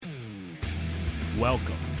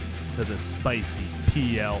Welcome to the Spicy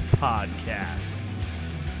PL Podcast.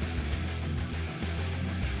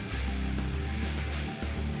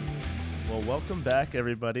 Well, welcome back,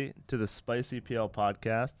 everybody, to the Spicy PL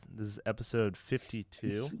Podcast. This is episode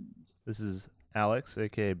 52. This is Alex,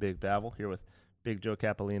 a.k.a. Big Babel, here with Big Joe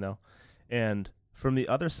Capolino. And from the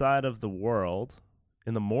other side of the world,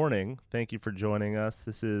 in the morning, thank you for joining us.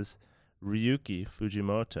 This is Ryuki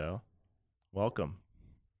Fujimoto. Welcome.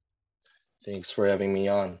 Thanks for having me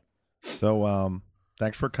on. So,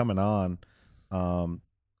 thanks for coming on.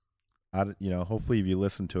 Hopefully you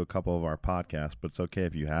listened to a couple of our podcasts, but it's okay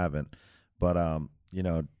if you haven't. But,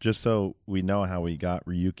 just so we know how we got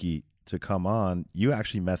Ryuki to come on, you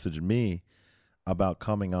actually messaged me about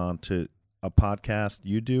coming on to a podcast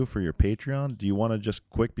you do for your Patreon. Do you want to just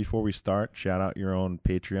quick before we start, shout out your own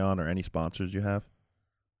Patreon or any sponsors you have?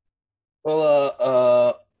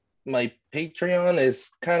 Well, my Patreon is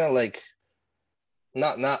kind of like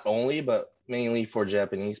not only, but mainly for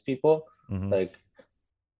Japanese people. Mm-hmm. Like,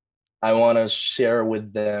 I want to share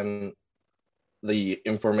with them the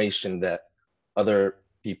information that other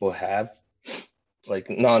people have, like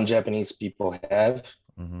non-Japanese people have.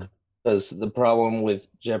 Mm-hmm. Because the problem with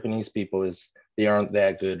Japanese people is they aren't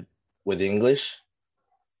that good with English.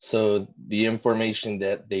 So the information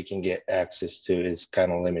that they can get access to is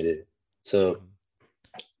kind of limited. So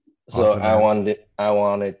Awesome, I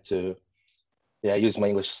wanted to use my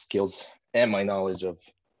English skills and my knowledge of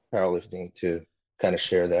powerlifting to kind of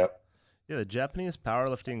share that. Yeah, the Japanese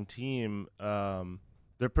powerlifting team,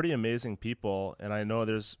 they're pretty amazing people. And I know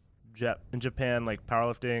there's in Japan, like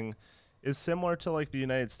powerlifting is similar to like the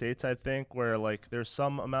United States, I think, where like there's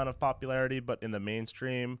some amount of popularity, but in the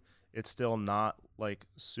mainstream, it's still not like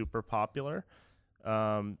super popular.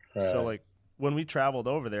 So like when we traveled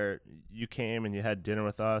over there, you came and you had dinner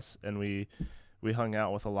with us, and we hung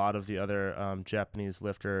out with a lot of the other Japanese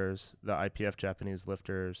lifters, the IPF Japanese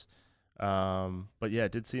lifters. But yeah,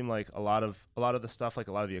 it did seem like a lot of the stuff, like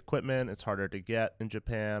a lot of the equipment, it's harder to get in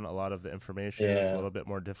Japan. A lot of the information is a little bit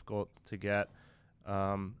more difficult to get.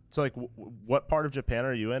 So like what part of Japan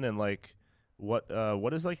are you in, and like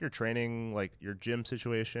what is like your training, like your gym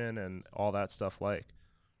situation and all that stuff like?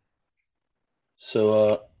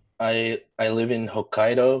 So I live in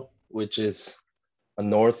Hokkaido, which is a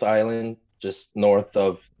North Island just north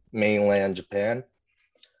of mainland Japan.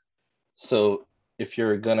 So if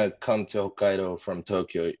you're gonna come to Hokkaido from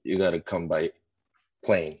Tokyo, you gotta come by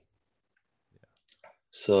plane.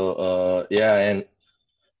 So and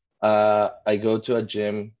I go to a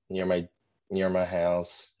gym near my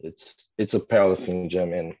house. It's a powerlifting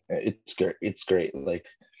gym, and it's great. It's great. Like,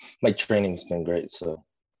 my training's been great. So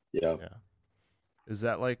yeah. Is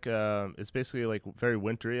that like it's basically like very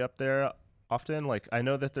wintry up there often? Like, I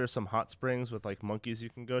know that there's some hot springs with like monkeys you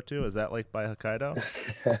can go to. Is that like by Hokkaido?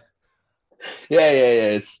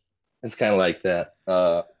 Yeah. It's kind of like that.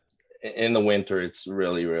 In the winter, it's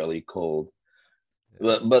really, really cold.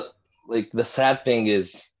 Yeah. But like the sad thing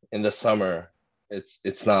is, in the summer,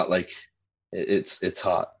 it's not like it's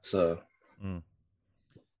hot. So.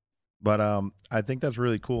 But I think that's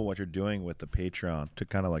really cool what you're doing with the Patreon to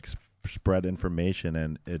kind of like spread information,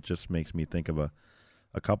 and it just makes me think of a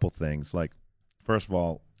couple things. Like, first of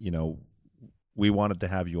all, we wanted to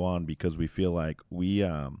have you on because we feel like we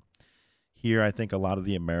here, I think a lot of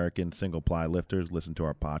the American single ply lifters listen to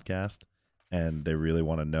our podcast, and they really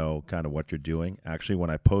want to know kind of what you're doing. Actually, when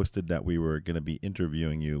I posted that we were going to be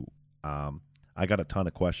interviewing you, I got a ton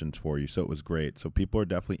of questions for you, so it was great. So people are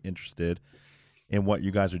definitely interested in what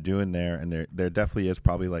you guys are doing there, and there definitely is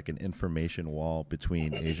probably like an information wall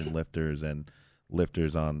between Asian lifters and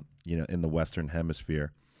lifters on in the Western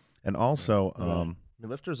Hemisphere, and also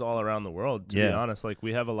lifters all around the world. To be honest, like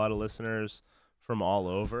we have a lot of listeners from all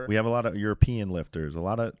over. We have a lot of European lifters, a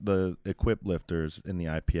lot of the equipped lifters in the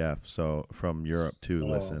IPF, so from Europe too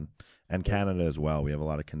listen, and Canada as well. We have a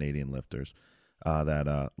lot of Canadian lifters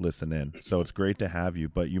that listen in. So it's great to have you.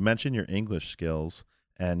 But you mentioned your English skills.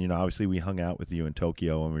 And, obviously we hung out with you in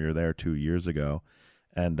Tokyo when we were there 2 years ago.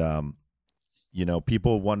 And,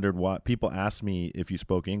 people wondered why. People asked me if you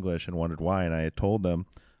spoke English and wondered why. And I had told them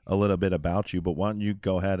a little bit about you. But why don't you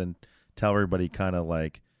go ahead and tell everybody kind of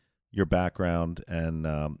like your background and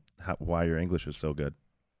why your English is so good?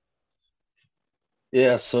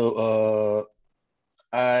 Yeah, so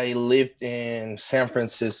I lived in San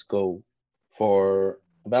Francisco for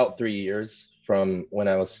about 3 years, from when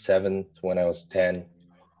I was 7 to when I was 10.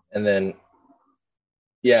 And then,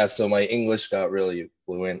 so my English got really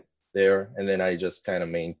fluent there, and then I just kind of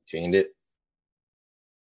maintained it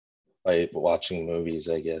by watching movies,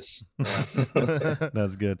 I guess.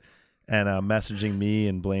 That's good. and messaging me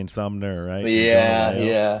and Blaine Sumner, right? And Yeah,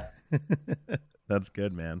 Galileo. yeah. That's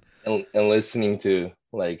good, man. And listening to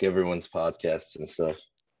like everyone's podcasts and stuff.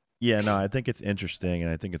 Yeah, no, I think it's interesting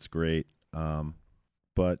and I think it's great.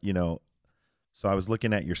 But so I was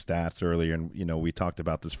looking at your stats earlier, and we talked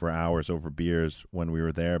about this for hours over beers when we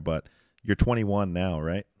were there. But you're 21 now,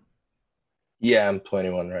 right? Yeah, I'm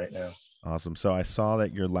 21 right now. Awesome. So I saw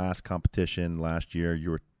that your last competition last year,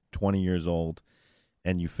 you were 20 years old,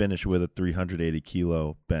 and you finished with a 380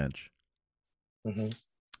 kilo bench. Mm-hmm.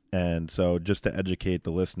 And so just to educate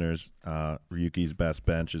the listeners, Ryuki's best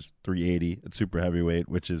bench is 380 at super heavyweight,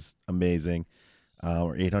 which is amazing,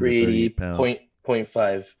 or 838 pounds.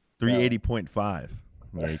 380.5. 380.5.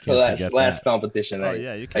 Yeah, you can't forget last that. competition. Oh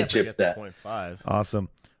yeah, you can't forget that. 0.5. Awesome.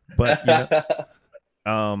 But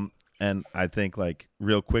and I think like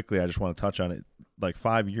real quickly, I just want to touch on it. Like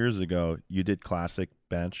 5 years ago, you did classic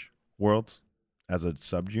bench worlds as a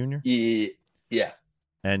sub junior. Yeah.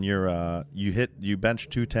 And you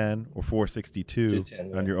benched 210 or 462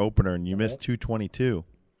 on your opener, and you missed 222.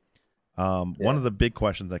 One of the big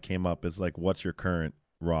questions that came up is like, what's your current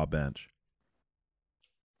raw bench?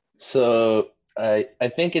 So I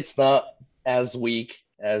think it's not as weak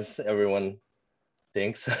as everyone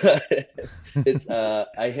thinks. It's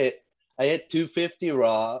I hit 250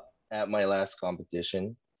 raw at my last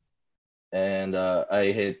competition, and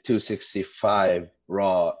I hit 265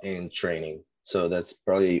 raw in training. So that's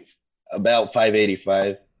probably about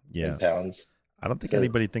 585 in pounds. I don't think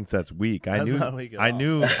anybody thinks that's weak. I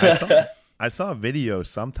saw a video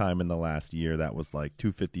sometime in the last year that was like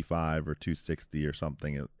 255 or 260 or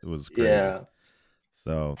something. It was crazy. Yeah.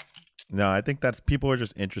 So, no, I think that's people are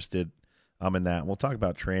just interested in that. We'll talk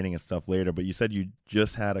about training and stuff later, but you said you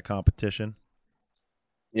just had a competition?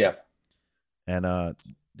 Yeah. And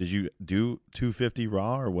did you do 250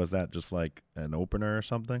 raw, or was that just like an opener or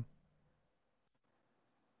something?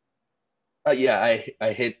 Yeah,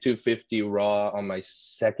 I hit 250 raw on my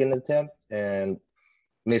second attempt and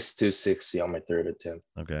missed 260 on my third attempt.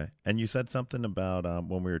 Okay. And you said something about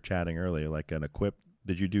when we were chatting earlier, like an equip.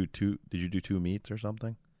 Did you do two meets or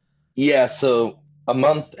something? Yeah, so a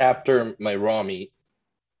month after my raw meet,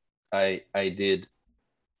 I did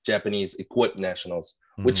Japanese equip nationals,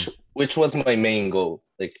 which was my main goal.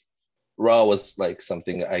 Like raw was like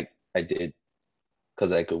something I did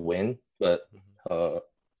because I could win, but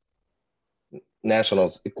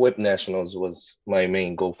equip nationals was my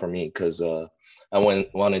main goal for me because I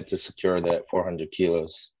wanted to secure that 400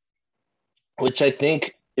 kilos, which I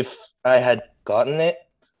think if I had gotten it,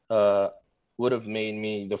 would have made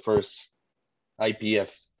me the first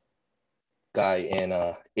IPF guy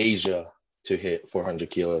in Asia to hit 400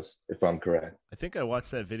 kilos, if I'm correct. I think I watched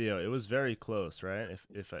that video. It was very close, right?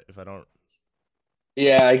 If I don't.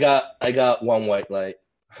 Yeah, I got one white light.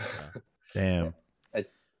 Yeah. Damn.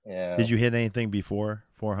 Yeah. Did you hit anything before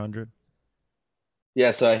 400? Yeah,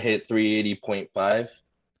 so I hit 380.5.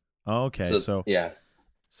 Oh, okay. So yeah.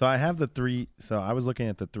 So I have so I was looking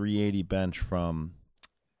at the 380 bench from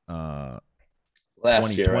last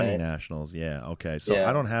 2020 year, right? Nationals. Yeah. Okay. So Yeah.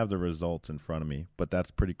 I don't have the results in front of me, but that's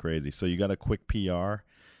pretty crazy. So you got a quick PR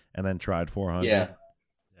and then tried 400. Yeah.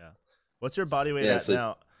 Yeah. What's your body weight at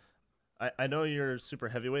now? I know you're super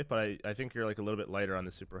heavyweight, but I think you're like a little bit lighter on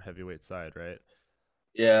the super heavyweight side, right?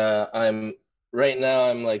 Yeah, right now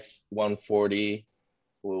I'm like 140,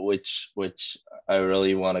 which I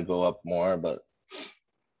really want to go up more, but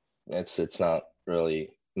it's not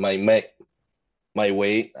really my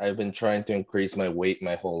weight. I've been trying to increase my weight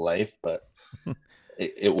my whole life, but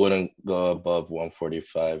it wouldn't go above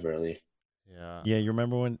 145 really. Yeah. Yeah, you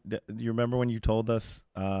remember when you told us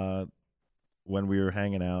when we were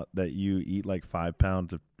hanging out that you eat like 5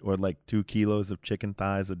 pounds or like 2 kilos of chicken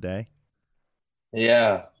thighs a day?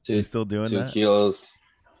 Yeah. You still doing 2 that? kilos.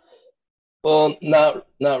 Well, not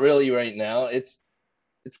really right now. It's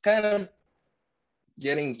kind of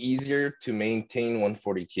getting easier to maintain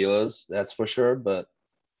 140 kilos, that's for sure. But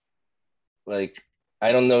like,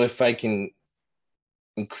 I don't know if I can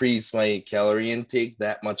increase my calorie intake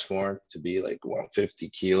that much more to be like 150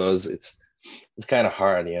 kilos. It's kind of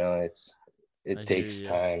hard, it takes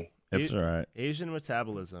time. It's all right. Asian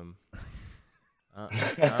metabolism.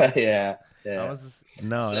 Yeah. As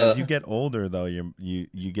you get older though, you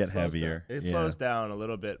get heavier. It slows down a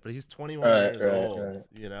little bit, but he's 21 years old.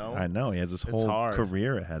 I know he has his whole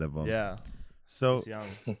career ahead of him. Yeah. So,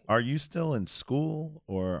 are you still in school,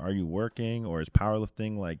 or are you working, or is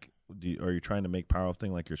powerlifting like? Are you trying to make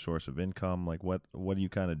powerlifting like your source of income? Like, what do you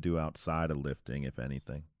kind of do outside of lifting, if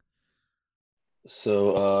anything?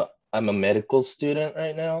 So, I'm a medical student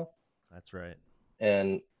right now. That's right.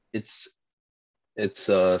 And it's It's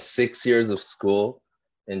 6 years of school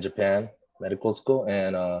in Japan, medical school,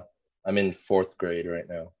 and I'm in fourth grade right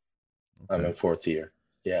now. I'm Okay. in fourth year.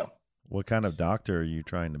 Yeah. What kind of doctor are you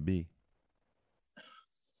trying to be?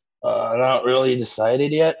 Not really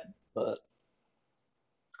decided yet, but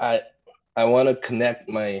I I want to connect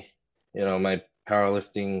my my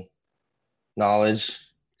powerlifting knowledge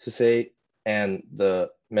to say and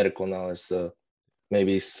the medical knowledge. So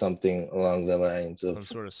maybe something along the lines Some of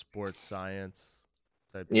sort of sports science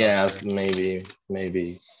type yeah, doctor.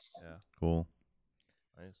 maybe. Yeah, Cool.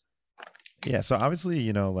 nice. Yeah. So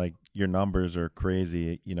obviously, like your numbers are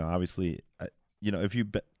crazy. Obviously, if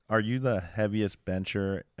are you the heaviest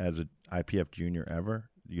bencher as a IPF junior ever?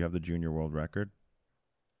 Do you have the junior world record?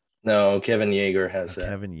 No, Kevin Yeager has that.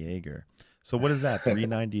 Kevin Yeager. So what is that?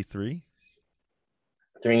 393?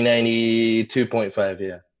 392.5,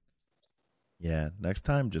 yeah. Yeah. Next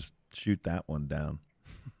time, just shoot that one down.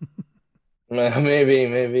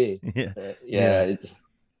 Maybe. Yeah. Yeah. Yeah.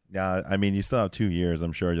 Yeah. I mean, you still have 2 years.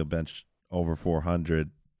 I'm sure you'll bench over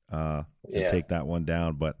 400 and Yeah. take that one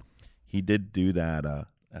down. But he did do that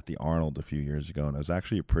at the Arnold a few years ago, and it was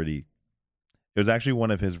actually it was actually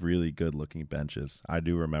one of his really good looking benches. I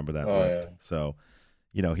do remember that Oh, lift. yeah. So,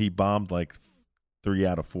 he bombed like 3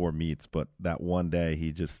 out of 4 meets, but that one day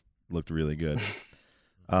he just looked really good.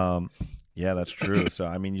 Yeah, that's true. So,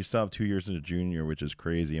 I mean, you still have 2 years as a junior, which is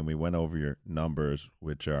crazy. And we went over your numbers,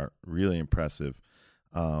 which are really impressive.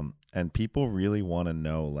 And people really want to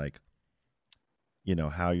know, like,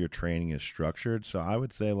 how your training is structured. So I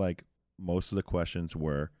would say, like, most of the questions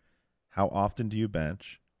were, how often do you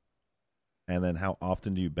bench? And then how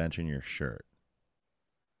often do you bench in your shirt?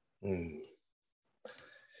 Mm.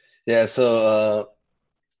 Yeah, so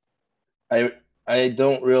I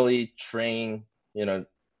don't really train,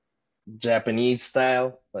 Japanese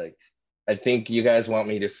style. Like I think you guys want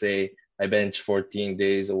me to say I bench 14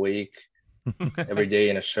 days a week, every day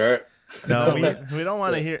in a shirt. No, we don't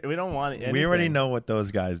want to hear. We don't want anything. we already know what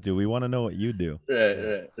those guys do. We want to know what you do.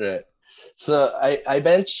 Right. So I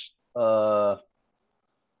bench about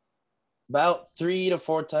 3 to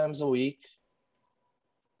 4 times a week,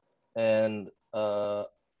 and I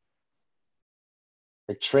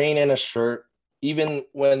train in a shirt. Even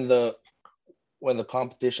when the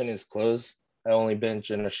competition is closed, I only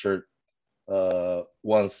bench in a shirt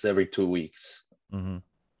once every 2 weeks. Mm-hmm.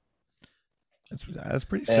 That's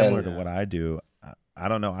pretty similar And to what I do. I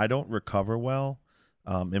don't know. I don't recover well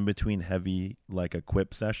in between heavy like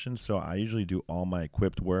equip sessions, so I usually do all my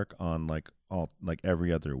equipped work on like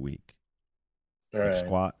every other week, like right.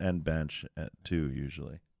 squat and bench too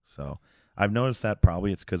usually. So I've noticed that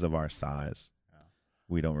probably it's because of our size.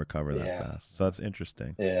 We don't recover that Yeah. fast. So that's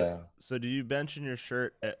interesting. Yeah. So do you bench in your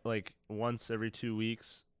shirt at like once every 2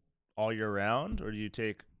 weeks all year round, or do you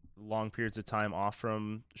take long periods of time off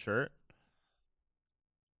from shirt?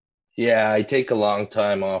 Yeah, I take a long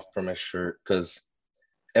time off from a shirt because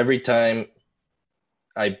every time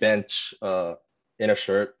I bench in a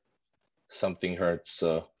shirt, something hurts.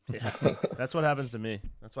 So Yeah, that's what happens to me.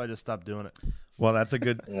 That's why I just stopped doing it. Well, that's a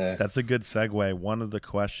good yeah. that's a good segue. One of the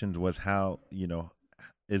questions was how,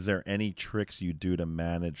 is there any tricks you do to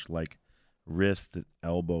manage like wrist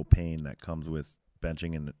elbow pain that comes with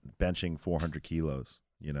benching 400 kilos,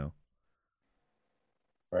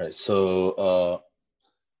 Right. So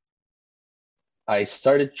I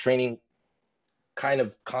started training kind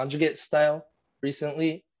of conjugate style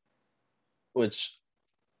recently, which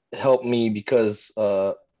helped me because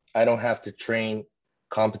I don't have to train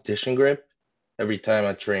competition grip every time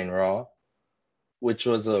I train raw, which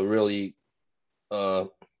was a really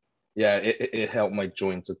it helped my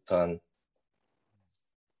joints a ton.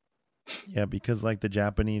 Yeah, because like the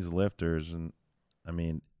Japanese lifters, and I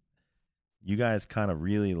mean, you guys kind of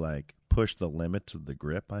really like push the limits of the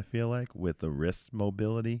grip, I feel like, with the wrist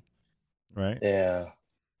mobility, right? Yeah.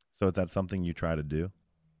 So is that something you try to do?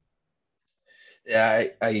 Yeah,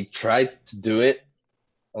 I tried to do it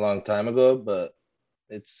a long time ago, but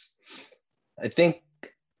I think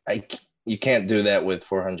you can't do that with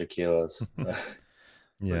 400 kilos.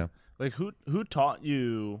 Yeah. Like who taught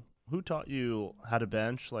you how to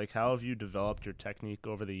bench? Like how have you developed your technique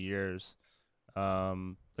over the years?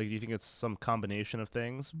 Like do you think it's some combination of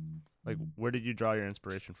things? Like where did you draw your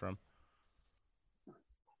inspiration from?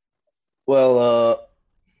 Well,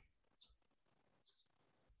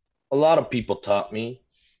 a lot of people taught me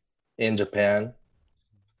in Japan.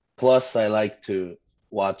 Plus, I like to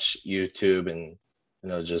watch YouTube and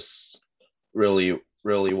just really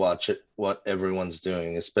really watch what everyone's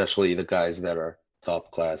doing, especially the guys that are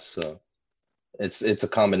top class. So it's a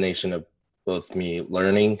combination of both me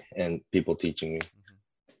learning and people teaching me.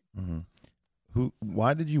 Mm-hmm.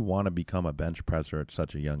 Why did you want to become a bench presser at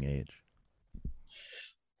such a young age?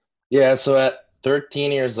 Yeah, so at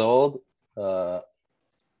 13 years old, uh,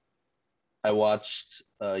 I watched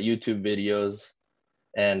YouTube videos,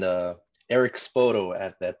 and Eric Spoto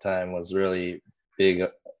at that time was really big,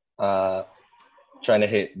 uh, trying to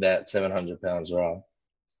hit that 700 pounds raw.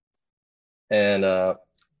 And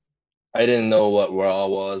I didn't know what raw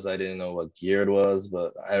was. I didn't know what geared was,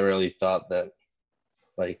 but I really thought that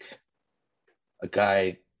like a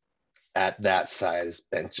guy at that size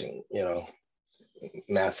benching,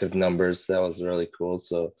 massive numbers, that was really cool.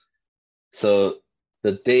 So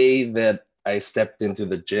the day that I stepped into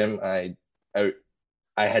the gym, I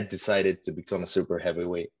I had decided to become a super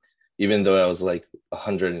heavyweight, even though I was like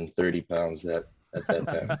 130 pounds at that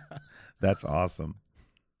time. That's awesome.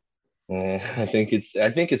 I think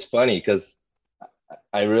it's funny because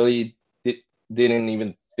I really didn't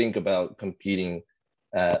even think about competing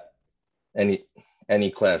at any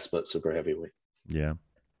any class but super heavyweight. Yeah.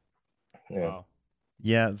 Yeah. Wow.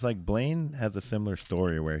 Yeah, it's like Blaine has a similar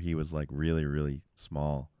story where he was like really, really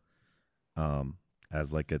small um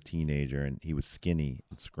as like a teenager, and he was skinny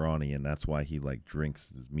and scrawny, and that's why he like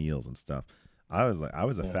drinks his meals and stuff. I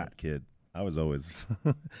was a Yeah. fat kid. I was always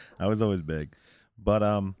I was always big. But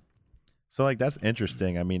so like that's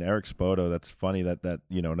interesting. I mean, Eric Spoto, that's funny that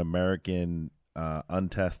an American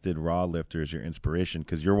untested raw lifter is your inspiration,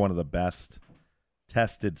 because you're one of the best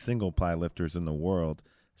tested single ply lifters in the world.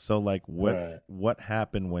 So like Right. what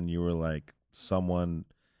happened when you were like someone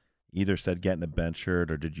either said get in a bench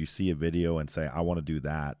shirt, or did you see a video and say I want to do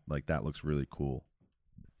that? Like that looks really cool.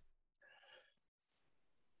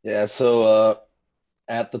 Yeah. So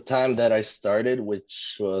at the time that I started,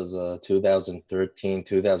 which was 2013,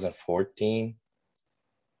 2014,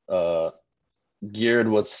 uh, geared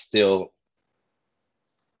was still,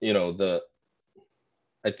 the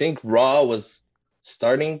I think raw was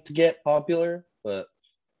starting to get popular, but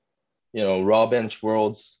raw bench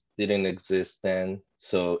worlds didn't exist then.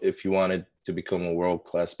 So if you wanted to become a world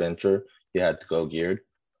class bencher, you had to go geared.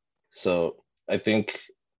 So I think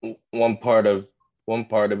one part of one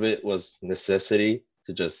part of it was necessity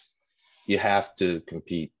to just you have to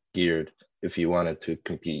compete geared if you wanted to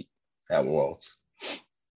compete at worlds.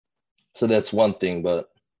 So that's one thing, but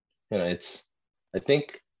it's I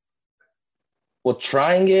think well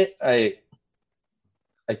trying it,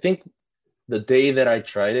 I think the day that I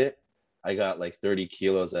tried it, I got like 30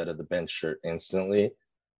 kilos out of the bench shirt instantly,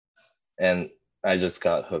 and I just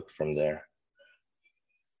got hooked from there.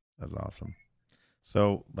 That's awesome.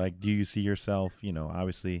 So like do you see yourself,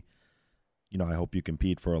 obviously, I hope you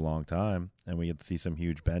compete for a long time and we get to see some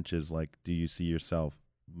huge benches. Like do you see yourself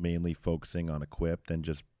mainly focusing on equipped and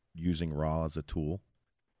just using raw as a tool?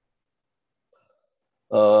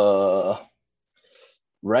 Uh,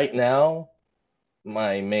 right now,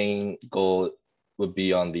 my main goal would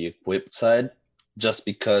be on the equipped side, just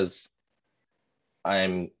because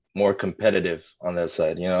I'm more competitive on that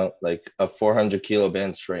side. Like a 400 kilo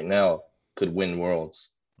bench right now could win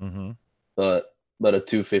worlds, Mm-hmm. but a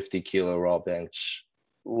 250 kilo raw bench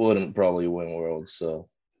wouldn't probably win worlds. So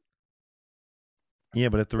Yeah,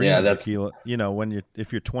 but at yeah, 300 that's kilo,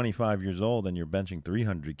 if you're 25 years old and you're benching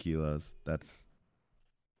 300 kilos, that's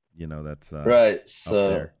right. up So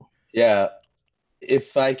there. yeah,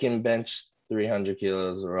 if I can bench 300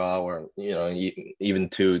 kilos raw, or even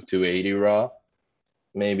 280 raw,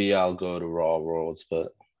 maybe I'll go to raw worlds.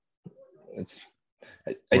 But it's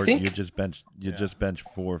I Or think Yeah. you just bench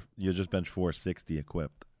 460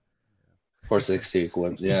 equipped. 460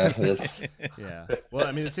 equipped. Yeah, that's Yeah. Well,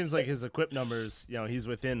 I mean, it seems like his equip numbers, he's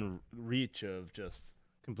within reach of just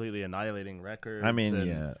completely annihilating records. I mean, And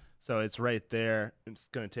yeah. so it's right there. It's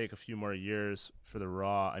going to take a few more years for the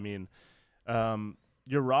raw. I mean,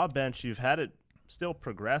 your raw bench, you've had it still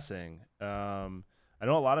progressing. I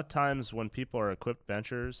know a lot of times when people are equipped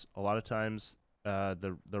benchers, a lot of times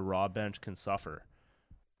the raw bench can suffer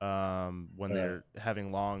when they're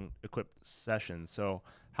having long equipped sessions. So,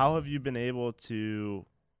 how have you been able to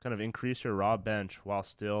kind of increase your raw bench while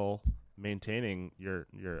still maintaining your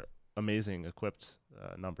amazing equipped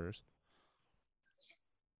numbers?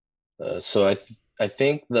 so I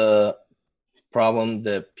think the problem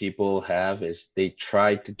that people have is they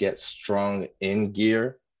try to get strong in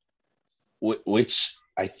gear, which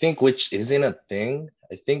isn't a thing.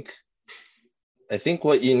 I think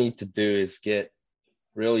what you need to do is get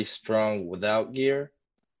really strong without gear,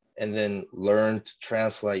 and then learn to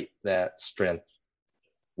translate that strength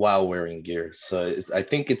while wearing gear. So I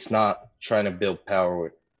think it's not trying to build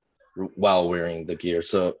power while wearing the gear.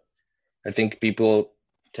 So I think people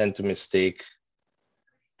tend to mistake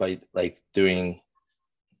by like doing,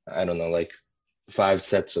 I don't know, like 5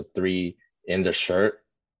 sets of 3 in the shirt,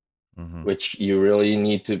 Mm-hmm. which you really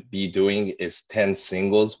need to be doing is 10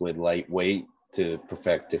 singles with lightweight to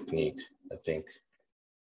perfect technique, I think.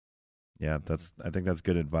 Yeah, I think that's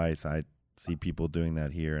good advice. I see people doing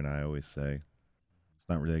that here, and I always say it's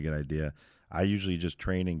not really a good idea. I usually just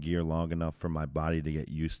train in gear long enough for my body to get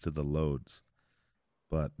used to the loads,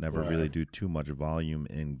 but never really Right. do too much volume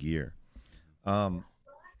in gear. Um,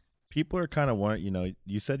 People are kind of wondering,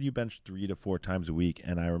 you said you bench 3 to 4 times a week,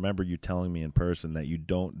 and I remember you telling me in person that you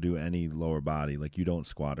don't do any lower body, like you don't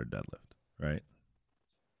squat or deadlift, right?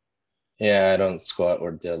 Yeah, I don't squat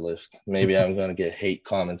or deadlift. Maybe I'm gonna get hate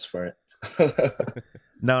comments for it.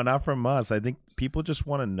 No, not from us. I think people just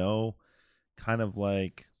want to know, kind of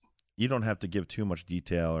like, you don't have to give too much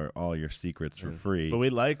detail or all your secrets for Yeah. free, But we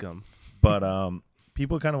like them. but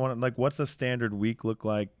people kind of want to, like, what's a standard week look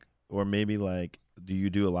like, or maybe like, do you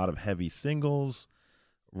do a lot of heavy singles,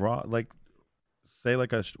 raw, like, say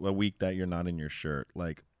like a week that you're not in your shirt,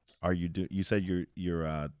 like, are you said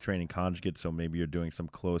you're training conjugate, so maybe you're doing some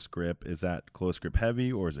close grip. Is that close grip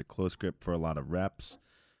heavy, or is it close grip for a lot of reps?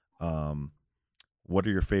 um what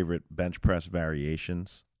are your favorite bench press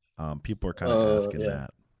variations? People are kind of asking Yeah.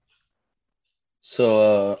 that.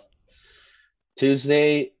 So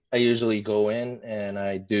Tuesday I usually go in and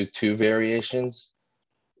I do 2 variations,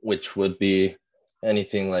 which would be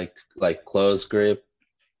anything like close grip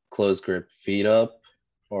feet up,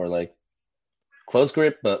 or like close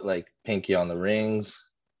grip but like pinky on the rings,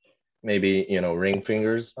 maybe ring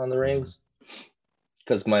fingers on the Hmm. rings,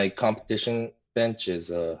 because my competition bench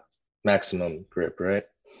is a maximum grip, right?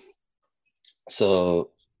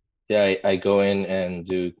 So yeah, I go in and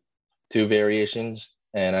do 2 variations,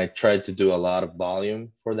 and I try to do a lot of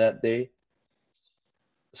volume for that day.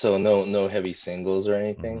 So no heavy singles or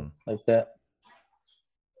anything Hmm. like that.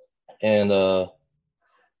 And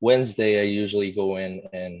Wednesday I usually go in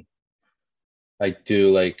and I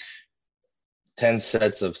do like 10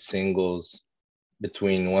 sets of singles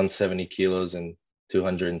between 170 kilos and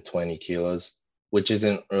 220 kilos, which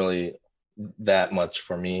isn't really that much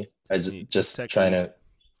for me. I just Technique, just just trying technique. to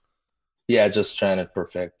yeah, just trying to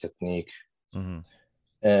perfect technique. Hmm.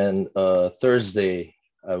 And Thursday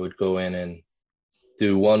I would go in and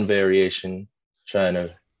do 1 variation, trying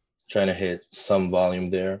to hit some volume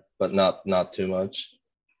there, but not too much.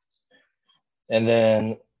 And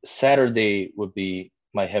then Saturday would be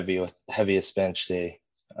my heaviest bench day.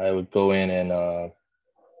 I would go in and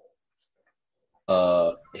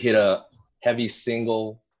hit a heavy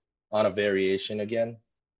single on a variation again.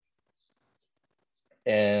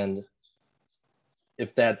 And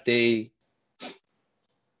if that day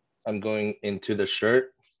I'm going into the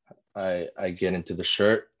shirt, I get into the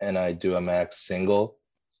shirt and I do a max single.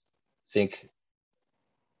 Think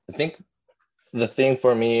I think the thing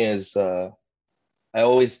for me is I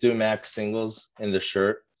always do max singles in the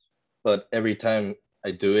shirt, but every time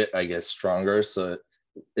I do it, I get stronger. So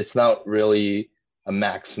it's not really a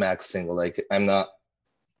max single. Like I'm not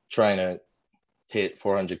trying to hit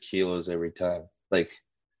 400 kilos every time. Like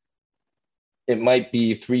it might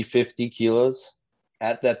be 350 kilos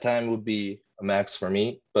at that time would be a max for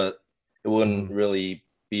me, but it Hmm. wouldn't really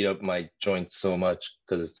beat up my joints so much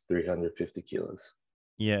because it's 350 kilos.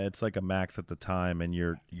 Yeah, it's like a max at the time, and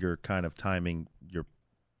you're kind of timing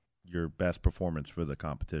your best performance for the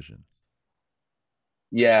competition.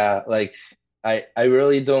 Yeah, like I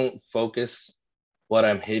really don't focus what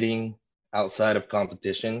I'm hitting outside of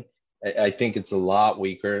competition. I think it's a lot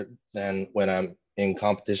weaker than when I'm in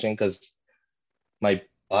competition because my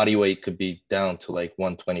body weight could be down to like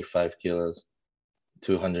 125 kilos,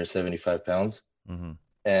 275 pounds, Hmm.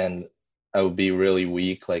 and I would be really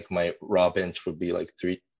weak. Like my raw bench would be like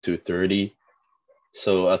 230.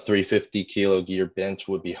 So a 350 kilo gear bench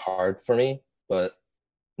would be hard for me, but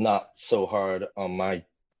not so hard on my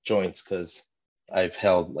joints because I've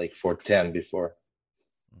held like 410 before.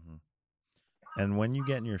 Hmm. And when you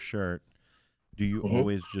get in your shirt, do you Mm-hmm.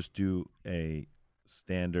 always just do a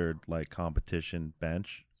standard like competition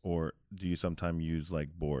bench, or do you sometimes use like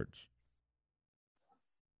boards?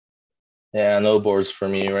 Yeah, no boards for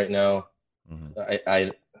me right now. Hmm.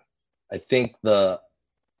 I think the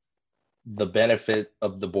benefit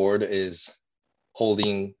of the board is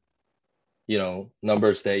holding,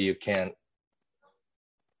 numbers that you can't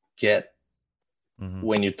get Hmm.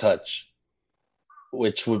 when you touch,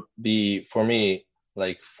 which would be for me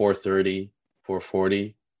like 430,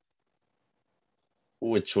 440,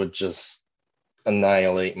 which would just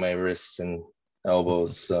annihilate my wrists and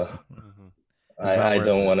elbows. So Hmm. It's not I worth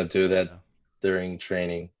don't it. want to do that Yeah. during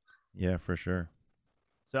training. Yeah, for sure.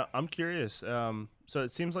 So I'm curious. So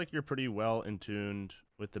it seems like you're pretty well in tuned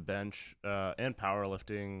with the bench and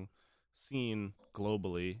powerlifting scene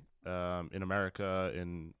globally, in America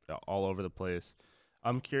and all over the place.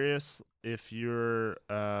 I'm curious if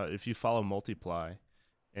if you follow Multiply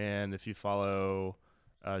and if you follow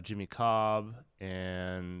Jimmy Cobb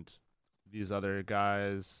and these other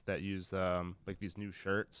guys that use like these new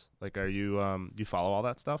shirts. Like, are you you follow all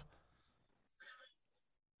that stuff?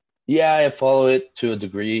 Yeah, I follow it to a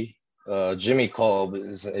degree. Jimmy Kolb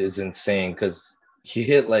is insane because he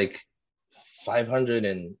hit like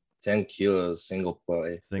 510 kilos single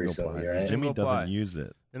play Single recently, ply. See, right? Jimmy Single doesn't ply use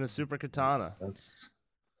it. in a super That's, katana. that's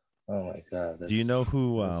oh my God, Do you know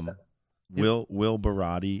who that's Will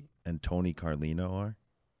Barati and Tony Carlino are?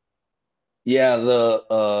 yeah,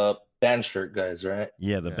 the band shirt guys, right?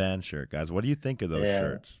 Yeah, the Yeah. band shirt guys. What do you think of those Yeah.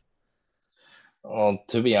 shirts? Well,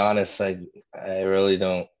 to be honest, I really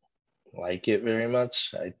don't like it very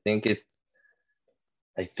much. I think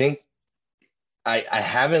I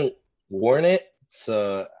haven't worn it,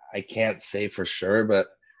 so I can't say for sure, but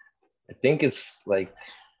I think it's like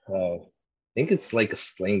a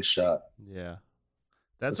slingshot. Yeah,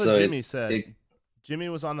 that's what So Jimmy said. it Jimmy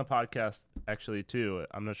was on the podcast actually too.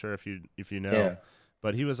 I'm not sure if you know, yeah.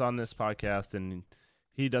 but he was on this podcast and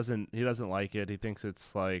he doesn't like it. He thinks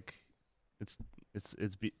it's like it's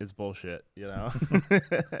it's bullshit, you know.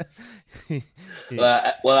 He-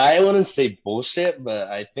 Well, I wouldn't say bullshit, but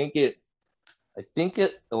I think it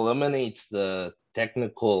eliminates the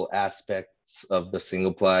technical aspects of the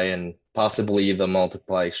single ply and possibly the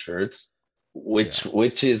multiply shirts,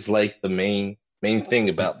 which is like the main thing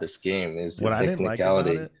about this game is the What I didn't like about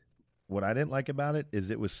technicality. it, what I didn't like about it is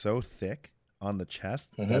it was so thick on the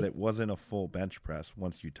chest that Mhm. it wasn't a full bench press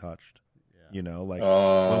once you touched. yeah. You know, like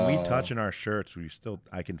when we Oh, touch in our shirts,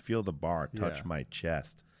 I can feel the bar touch Yeah. my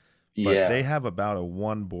chest. But yeah. they have about a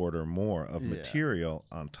one board or more of Yeah. material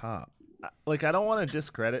on top. Like, I don't want to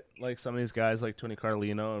discredit like some of these guys like Tony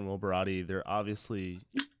Carlino and Will Barati. They're obviously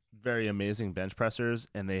very amazing bench pressers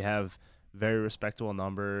and they have very respectable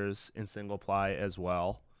numbers in single ply as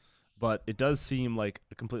well. But it does seem like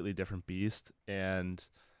a completely different beast. And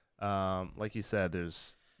like you said,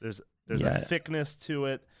 there's Yeah. a thickness to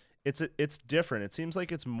it. It's different. It seems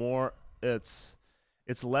like it's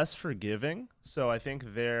less forgiving. So I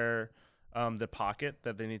think the pocket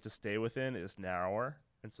that they need to stay within is narrower,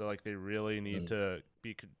 and so like they really need to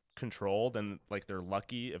be controlled, and like they're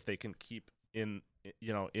lucky if they can keep in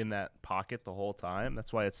that pocket the whole time.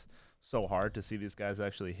 That's why it's so hard to see these guys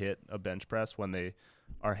actually hit a bench press when they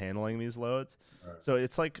are handling these loads. Right. So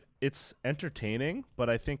it's entertaining, but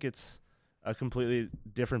I think it's a completely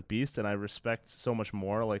different beast, and I respect so much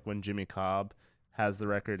more like when Jimmy Cobb has the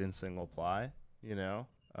record in single ply, you know.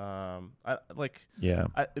 I like Yeah.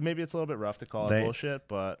 maybe it's a little bit rough to call They- it bullshit,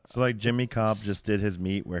 but So like Jimmy Cobb just did his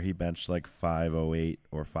meet where he benched like 508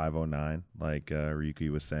 or 509, like Ryuki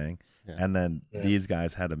was saying. Yeah. And then Yeah. these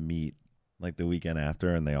guys had a meet like the weekend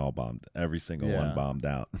after and they all bombed. Every single Yeah. one bombed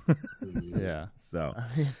out. yeah. So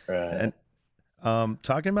Right. and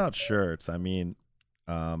talking about shirts, I mean,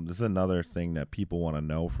 this is another thing that people want to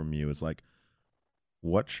know from you is like,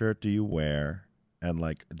 what shirt do you wear? And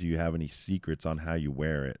like, do you have any secrets on how you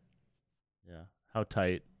wear it? Yeah. How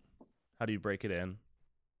tight? How do you break it in?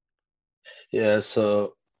 Yeah,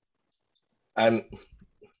 so I'm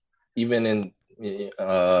even in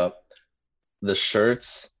the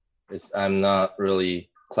shirts, I'm not really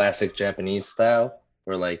classic Japanese style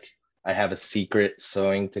where like I have a secret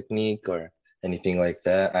sewing technique or anything like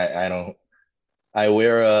that. I don't. I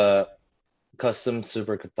wear a custom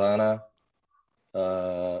super katana,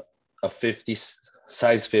 a 50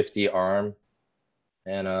 size 50 arm,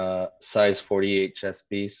 and a size 48 chest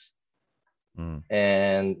piece. Mm.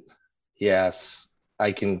 And yes,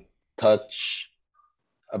 I can touch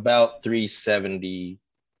about 370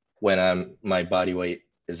 when my body weight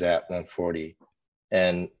is at 140.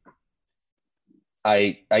 And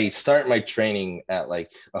I start my training at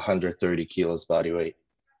like 130 kilos body weight.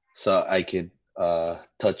 So I could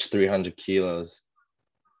touch 300 kilos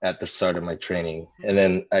at the start of my training. And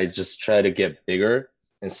then I just try to get bigger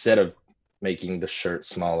instead of making the shirt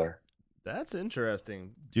smaller. That's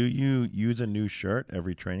interesting. Do you use a new shirt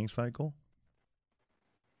every training cycle?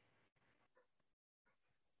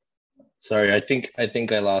 Sorry, I think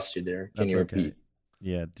I lost you there. Can That's you okay. repeat?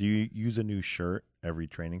 Yeah. Do you use a new shirt every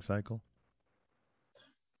training cycle?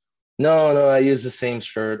 No, I use the same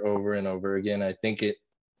shirt over and over again. I think it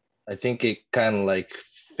kind of like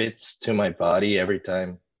fits to my body every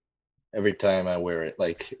time I wear it.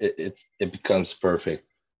 Like it becomes perfect.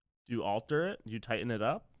 Do you alter it? Do you tighten it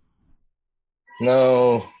up?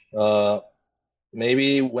 No,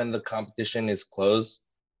 maybe when the competition is close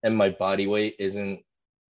and my body weight isn't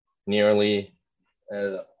nearly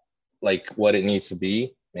like what it needs to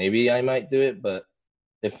be, maybe I might do it. But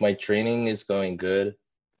if my training is going good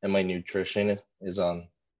and my nutrition is on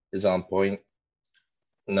point,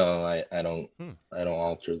 no, I don't Hmm. I don't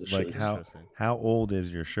alter the Like shirts. how old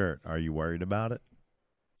is your shirt? Are you worried about it?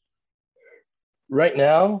 Right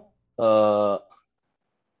now, I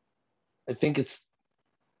think it's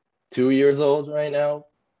 2 years old right now,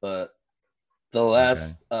 but Okay.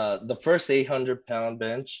 the first 800-pound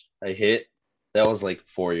bench I hit, that was like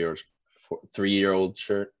 4 years, 3-year-old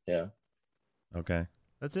shirt. Yeah. Okay.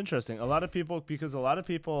 That's interesting. Because a lot of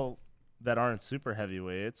people that aren't super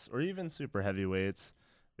heavyweights or even super heavyweights,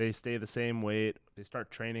 they stay the same weight. They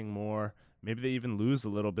start training more. Maybe they even lose a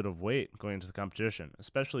little bit of weight going into the competition,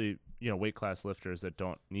 especially, weight class lifters that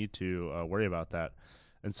don't need to worry about that.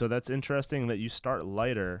 And so that's interesting that you start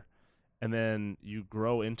lighter and then you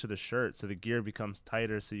grow into the shirt. So the gear becomes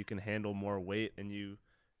tighter so you can handle more weight, and you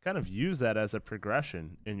kind of use that as a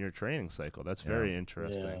progression in your training cycle. That's very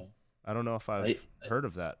interesting. Yeah. I don't know if I I've heard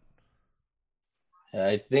of that.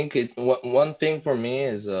 I think one thing for me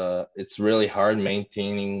is it's really hard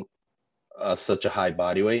maintaining such a high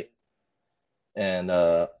body weight, and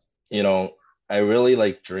you know I really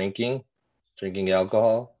like drinking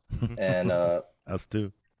alcohol, and Us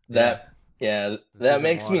too. Yeah. that yeah, This that isn't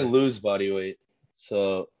makes me water. lose body weight.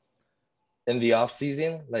 So in the off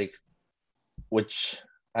season, like, which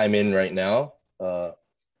I'm in right now, I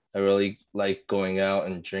really like going out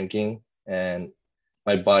and drinking, and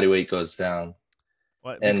my body weight goes down.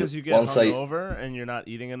 What? And Because you get once I hungover and you're not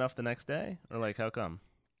eating enough the next day, or like how come?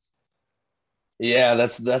 Yeah,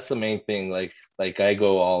 that's the main thing. Like I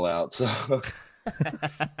go all out. So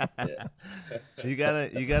yeah. You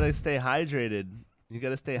gotta stay hydrated. You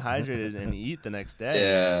gotta stay hydrated and eat the next day,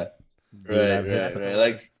 Yeah. man. Dude, Right, I've hit right, That's some, the right.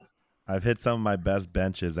 Like worst. I've hit some of my best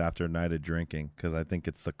benches after a night of drinking because I think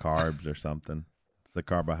it's the carbs or something. It's the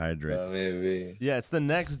carbohydrates. maybe. Yeah, it's the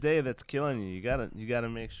next day that's killing you. You gotta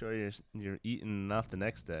make sure you're eating enough the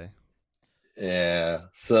next day. Yeah.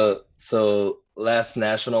 So last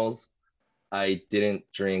nationals, I didn't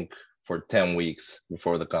drink for 10 weeks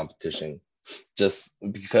before the competition, just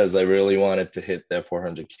because I really wanted to hit that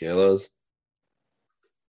 400 kilos.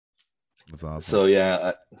 That's awesome. So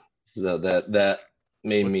yeah, so that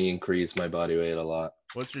made What's me increase my body weight a lot.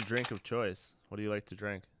 what's your drink of choice? What do you like to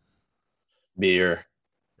drink? Beer,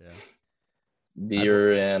 Yeah. What,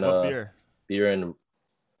 beer, and what beer? beer and Isn't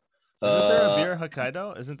there a uh beer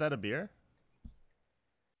Hokkaido? Isn't that a beer?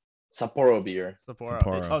 Sapporo beer. Sapporo.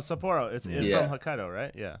 Sapporo. Oh, Sapporo. It's Yeah. from Yeah, Hokkaido,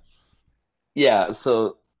 right? Yeah. yeah.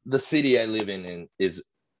 So the city I live in is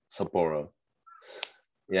Sapporo.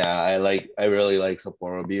 Yeah, I really like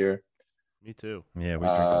Sapporo beer. Me too. Yeah, we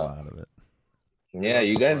drink a Uh, lot of it. We yeah, love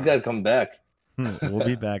you guys Sapporo. gotta come back. We'll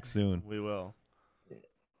be back soon. We will.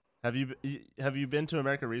 Have you been to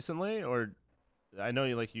America recently, or I know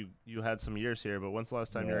you had some years here, but when's the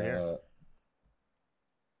last time you were here?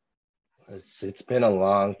 Uh, it's been a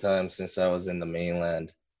long time since I was in the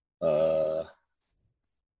mainland. Uh,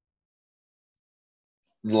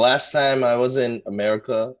 the last time I was in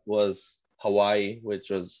America was Hawaii, which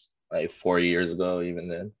was like 4 years ago. Even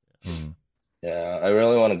then, Mhm. yeah, I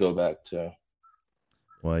really want to go back too.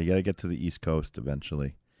 Well, you got to get to the East Coast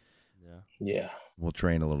eventually. Yeah. Yeah. We'll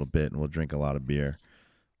train a little bit and we'll drink a lot of beer.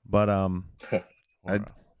 But Or,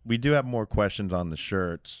 we do have more questions on the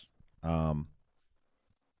shirts.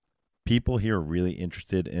 People here are really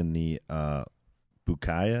interested in the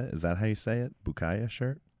Bukaya. Is that how you say it? Bukaya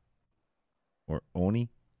shirt? Or Oni?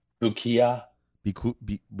 Bukia.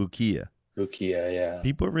 Bukia. Bukia, yeah.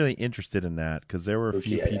 People are really interested in that because there were a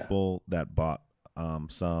few Bukia, yeah. people that bought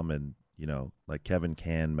some, and like Kevin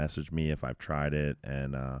Can messaged me if I've tried it,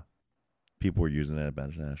 and people were using it at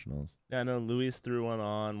bench nationals. yeah, I know Luis threw one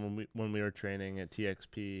on when we were training at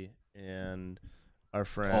TXP, and our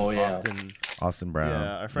friend Oh, yeah. Austin Brown.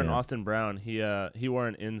 Yeah, our friend Yeah. Austin Brown, he wore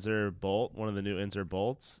an Inzer bolt, one of the new Inzer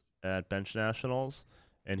bolts at bench nationals,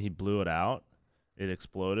 and he blew it out. It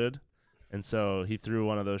exploded. And so he threw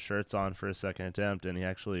one of those shirts on for a second attempt, and he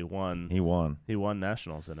actually won. He won. He won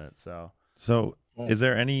nationals in it. So Is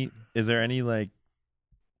there any like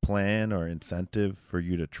plan or incentive for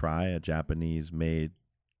you to try a Japanese made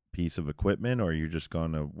piece of equipment, or you're just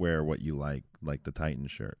going to wear what you like the Titan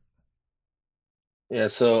shirt? Yeah,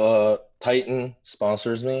 so Titan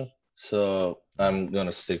sponsors me, so I'm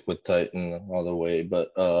gonna stick with Titan all the way.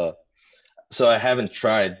 But so I haven't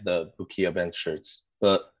tried the Bukia bench shirts,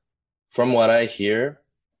 but from what I hear,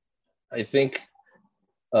 I think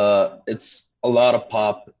it's a lot of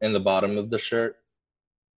pop in the bottom of the shirt,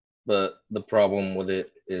 but the problem with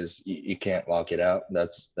it is you can't lock it out.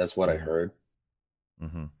 That's what I heard.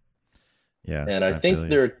 Mm-hmm. Yeah, And I I feel think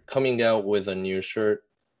you. they're coming out with a new shirt,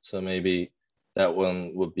 so maybe that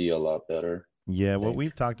one would be a lot better, I Yeah, what think.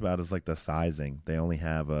 we've talked about is like the sizing. They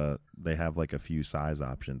have like a few size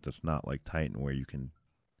options. It's not like Titan where you can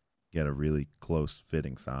get a really close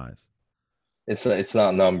fitting size. It's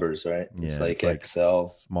not numbers, right? It's Yeah, like it's like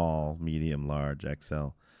XL. small, medium, large,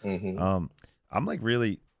 XL. Hmm. Um, I'm like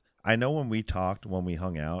really. I know when we talked, when we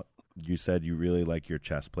hung out, you said you really like your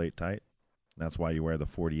chest plate tight. That's why you wear the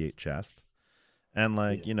 48 chest. And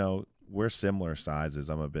like Yeah. we're similar sizes.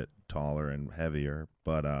 I'm a bit taller and heavier,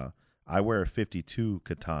 but I wear a 52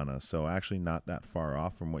 katana, so actually not that far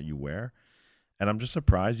off from what you wear. And I'm just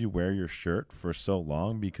surprised you wear your shirt for so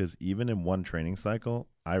long because even in one training cycle,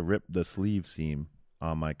 I ripped the sleeve seam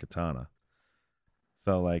on my katana.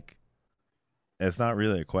 So like, it's not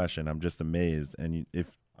really a question. I'm just amazed. And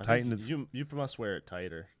if I think Titan is, you must wear it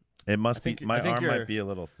tighter. it I must be think I my think arm might you're be a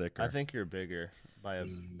little thicker. I think you're bigger by a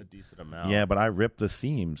decent Yeah, amount. but I rip the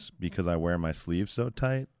seams because I wear my sleeves so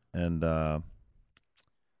tight. And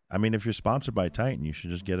I mean, if you're sponsored by Titan, you should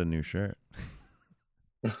just get a new shirt.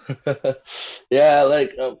 Yeah,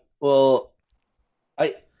 like well,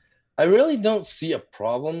 I I really don't see a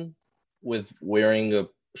problem with wearing a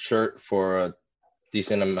shirt for a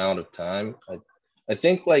decent amount of time. I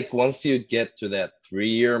think like once you get to that 3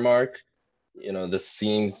 year mark, the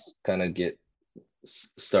seams kind of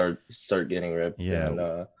start getting ripped. Yeah. And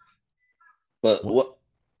but What?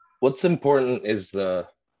 what's important is that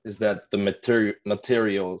the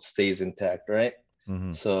material stays intact, right?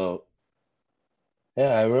 Hmm. So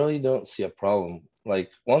yeah, I really don't see a problem.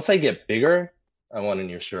 Like once I get bigger, I want a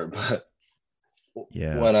new shirt, but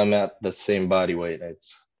Yeah. when I'm at the same body weight,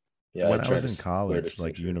 yeah, I When I try was to in wear the college,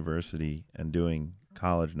 same like shirt. university and doing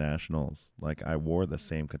college nationals, like I wore the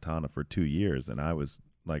same katana for 2 years and I was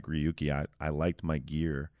like Ryuki. I liked my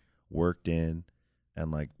gear, worked in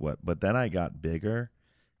and like what, but then I got bigger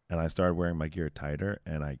and I started wearing my gear tighter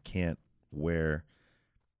and I can't wear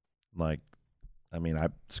like, I mean, I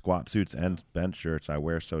squat suits and bench shirts I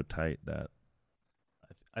wear so tight that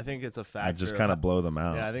I think it's a I just factor of kind of blow them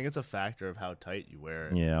yeah, out. I think it's a factor of how tight you wear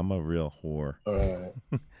it. Yeah, I'm a real whore. Uh,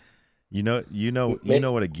 You know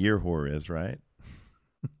what a gear whore is, right?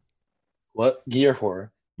 what gear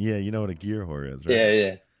horror? Yeah, you know what a gear whore is, right? Yeah,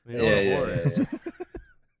 yeah, You know what yeah, a whore is.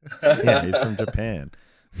 yeah, Yeah, he's yeah, from Japan.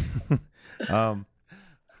 um,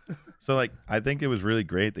 so like, I think it was really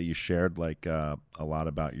great that you shared like a lot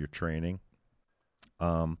about your training.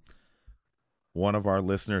 Um, one of our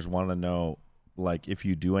listeners want to know like if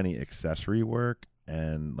you do any accessory work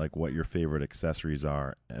and like what your favorite accessories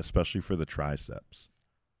are, especially for the triceps.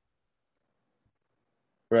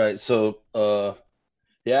 Right. So,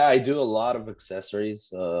 yeah, I do a lot of accessories.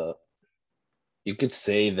 You could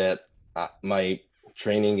say that my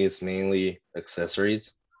training is mainly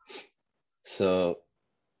accessories. So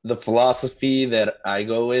the philosophy that I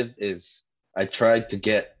go with is I try to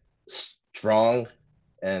get strong,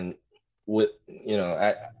 and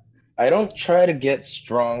I don't try to get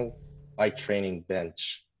strong by training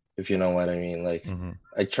bench, if you know what I mean. Like Mm-hmm.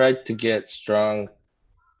 I tried to get strong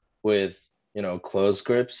with close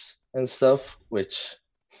grips and stuff, which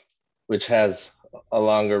has a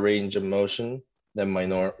longer range of motion than my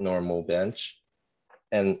normal bench,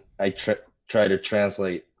 and I try to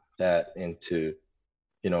translate that into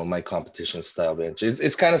my competition style bench.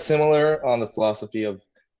 It's kind of similar on the philosophy of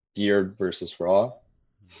geared versus raw.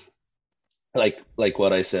 Like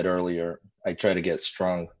what I said earlier, I try to get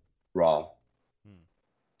strong raw. Hmm.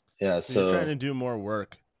 Yeah, So you're trying so to do more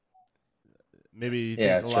work. Maybe you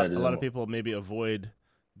yeah, think try to a do lot of more. people maybe avoid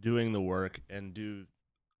doing the work and do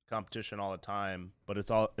competition all the time, but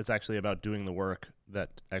it's actually about doing the work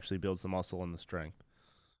that actually builds the muscle and the strength.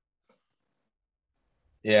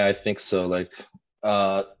 Yeah, I think so. Like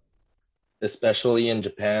uh especially in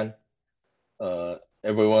Japan,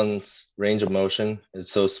 everyone's range of motion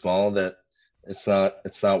is so small that it's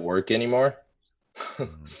not work anymore.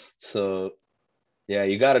 Mm-hmm. So yeah,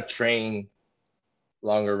 you got to train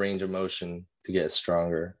longer range of motion to get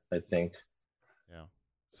stronger, I think. Yeah.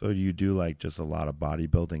 So do you do like just a lot of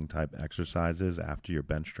bodybuilding type exercises after your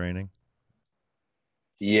bench training?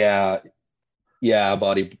 Yeah, yeah,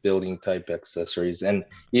 bodybuilding type accessories, and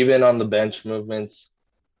even on the bench movements,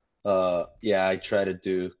 yeah, I try to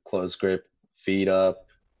do close grip, feet up,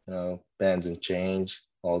 bands and change,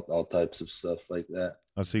 all types of stuff like that.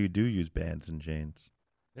 Oh, so you do use bands and chains.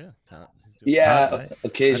 Yeah. He's doing it. Con- Yeah, I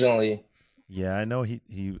occasionally. Yeah, I know he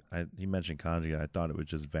mentioned conjugate. I thought it was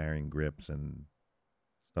just varying grips and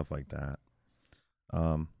stuff like that.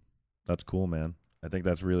 Um, that's cool, man. I think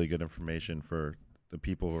that's really good information for the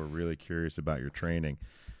people who are really curious about your training.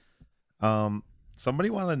 Um,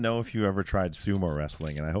 Somebody want to know if you ever tried sumo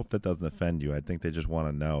wrestling, and I hope that doesn't offend you. I think they just want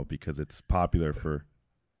to know because it's popular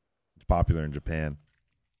in Japan.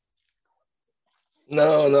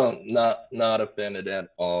 No, not offended at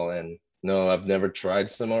all. And no, I've never tried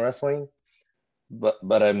sumo wrestling,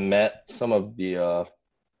 but I met some of the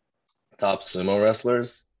top sumo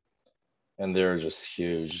wrestlers, and they're just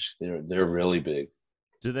huge. They're really big.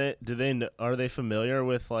 Are they familiar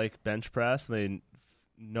with like bench press? They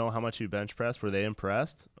know how much you bench press. Were they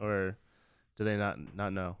impressed, or do they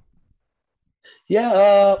not know?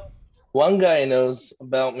 Yeah, one guy knows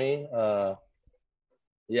about me.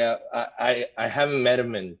 Yeah, I haven't met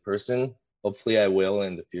him in person. Hopefully, I will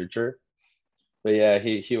in the future. But yeah,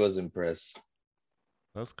 he was impressed.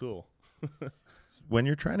 That's cool. When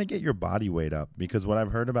you're trying to get your body weight up, because what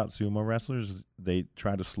I've heard about sumo wrestlers is they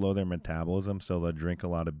try to slow their metabolism, so they'll drink a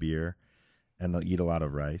lot of beer and they'll eat a lot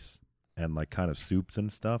of rice and like kind of soups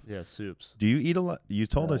and stuff. Yeah, soups. Do you eat a lot? You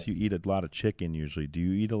told us you eat a lot of chicken usually. Do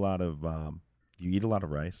you eat a lot of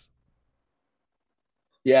rice?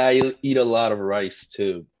 Yeah, I eat a lot of rice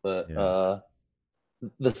too. But Yeah.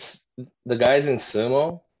 the guys in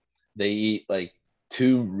sumo, they eat like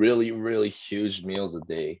two really huge meals a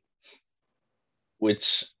day,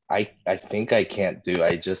 which I think I can't do.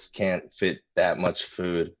 I just can't fit that much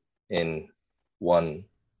food in one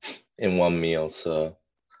meal. So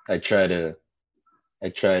I try to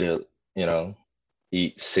you know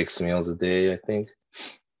eat 6 meals a day. I think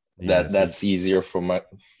Yeah. that's easier for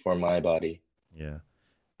my body. Yeah.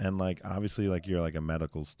 And like obviously like you're like a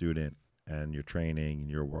medical student and you're training and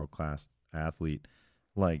you're a world class athlete.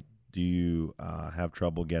 Like do you have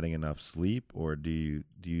trouble getting enough sleep, or do you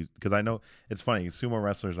because I know it's funny, sumo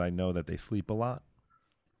wrestlers, I know that they sleep a lot.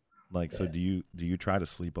 Like so do you try to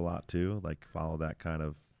sleep a lot too? Like follow that kind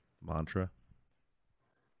of mantra?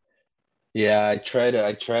 Yeah, I try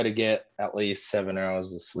to get at least 7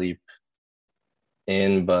 hours of sleep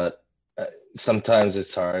in, but sometimes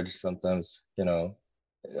it's hard. Sometimes,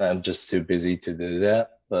 I'm just too busy to do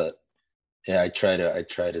that. But yeah, I try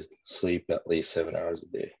to sleep at least 7 hours a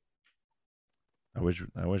day. I wish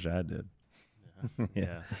I did.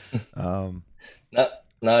 Yeah.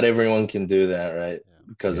 Not everyone can do that, right? Yeah.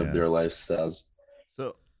 Because of Yeah. their lifestyles.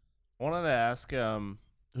 So, I wanted to ask, who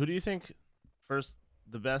do you think first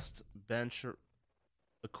the best bench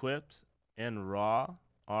equipped and raw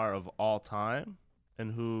are of all time,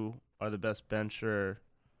 and who are the best bencher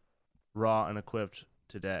raw and equipped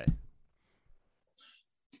today?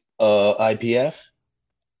 IPF.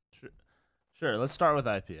 Sure. Let's start with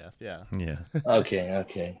IPF. Yeah. Yeah.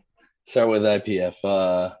 Okay. Start with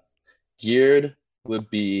IPF. Geared would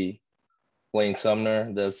be Blaine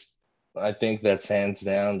Sumner. I think that's hands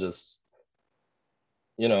down just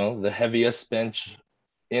the heaviest bench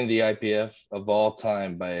in the IPF of all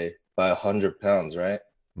time by 100 pounds, right?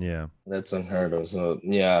 Yeah. That's unheard of. So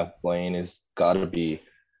yeah, Blaine has got to be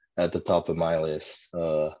at the top of my list.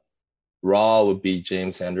 Raw would be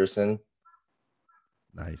James Henderson.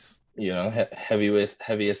 Nice.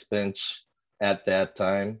 Heaviest bench at that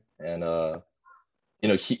time, and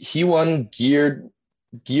he won geared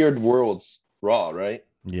worlds Raw, right?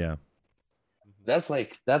 Yeah. That's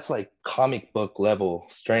like comic book level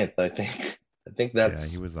strength. I think. I think Yeah,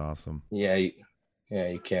 that's he was awesome. yeah,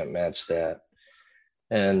 you can't match that.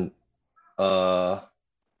 And uh,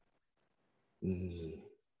 if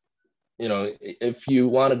you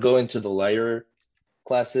want to go into the lighter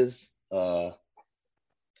classes, Daiki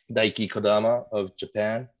Kodama of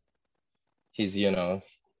Japan, he's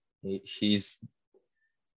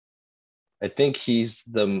I think he's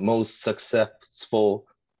the most successful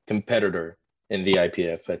competitor in the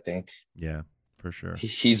IPF. I think. Yeah, for sure.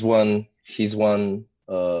 He's won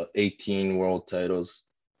 18 world titles.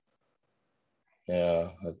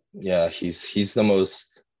 Yeah, he's the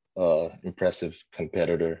most impressive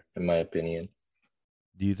competitor in my opinion.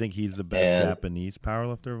 Do you think he's the best Japanese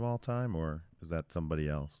powerlifter of all time, or is that somebody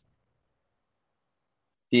else?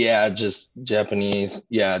 Yeah, just Japanese.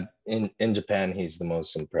 Yeah, in Japan, he's the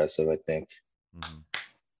most impressive, I think. Mm-hmm.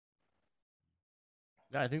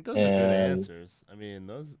 Yeah, I think those are good answers. I mean,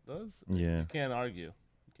 those Yeah. You can't argue.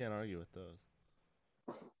 You can't argue with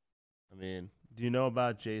those. I mean, do you know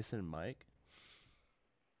about Jason Mike?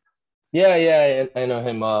 Yeah, I know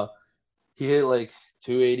him. He hit like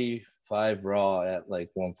 285 raw at like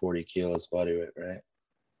 140 kilos body weight, right?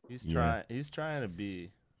 He's trying to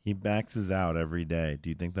be. He maxes out every day. Do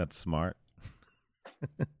you think that's smart?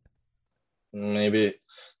 Maybe,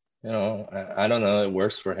 I don't know. It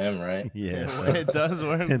works for him, right? Yeah, It does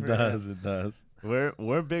work. It does. It does.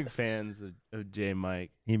 We're big fans of J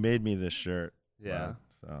Mike. He made me this shirt. Yeah.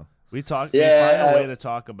 So We talk. Yeah, we find a way to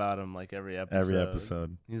talk about him like every episode. Every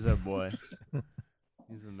episode. He's our boy.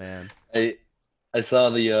 He's the man. I saw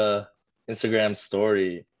the Instagram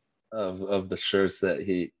story of the shirts that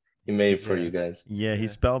he made for Yeah. you guys. Yeah, he Yeah.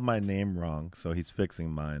 spelled my name wrong, so he's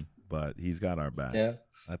fixing mine. But he's got our back. Yeah.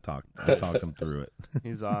 I talked him through it.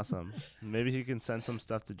 He's awesome. Maybe he can send some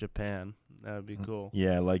stuff to Japan. That would be cool.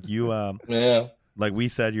 Yeah, like you Yeah. like we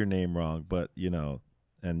said your name wrong, but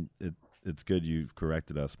and it's good you've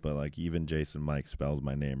corrected us, but like even Jason Mike spells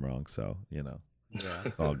my name wrong, so Yeah.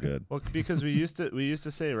 it's all good. Well, because we used to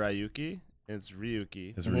say Ryuki. It's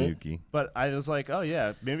Ryuki. It's Mhm. Ryuki. But I was like, oh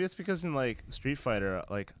yeah, maybe it's because in like Street Fighter,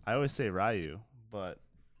 like I always say Ryu, but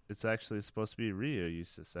it's actually supposed to be Ryu. You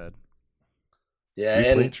just said. Yeah, We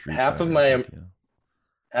and played Street half Fighter, of I my think, yeah.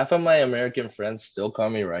 half of my American friends still call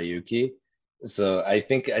me Ryuki. So I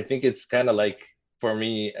think it's kind of like, for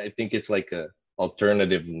me, I think it's like a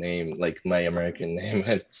alternative name, like my American name.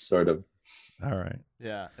 It's sort of All right.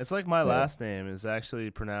 Yeah, it's like my Yeah. last name is actually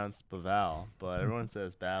pronounced Baval, but everyone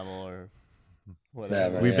says Babel or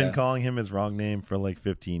whatever. Babel, We've been yeah. calling him his wrong name for like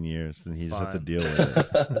 15 years, and he just has to Fine. deal with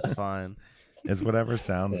it. It's fine. It's whatever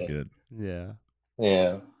sounds Yeah. good. Yeah.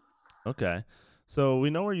 yeah. Okay. So we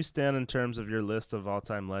know where you stand in terms of your list of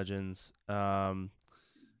all-time legends.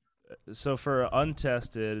 So for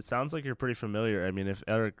untested, it sounds like you're pretty familiar. I mean, if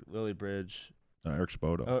Eric Lillibridge, Eric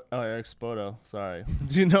Spoto. Eric Spoto, sorry.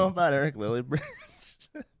 Do you know about Eric Lillibridge?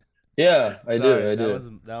 Yeah, I do. Sorry, I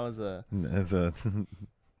do. That was a. It's a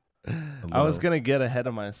I was little- gonna get ahead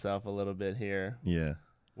of myself a little bit here Yeah.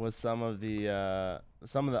 with some of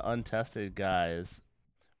the untested guys.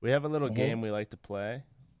 We have a little Mhm. game we like to play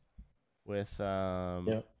with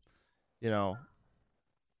you know,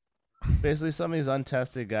 basically some of these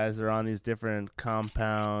untested guys are on these different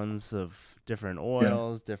compounds of different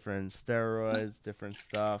oils, different steroids, different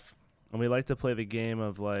stuff. And we like to play the game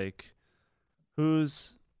of like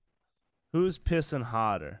who's pissing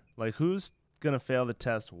hotter? Like who's going to fail the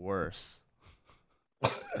test worse?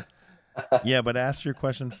 Yeah, but ask your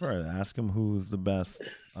question first. Ask him who's the best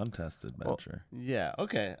untested Well, bencher. Yeah,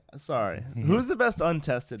 okay. Sorry. Who's the best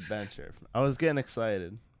untested bencher? I was getting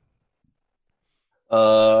excited.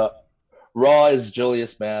 Raw is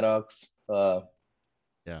Julius Maddox. Yeah.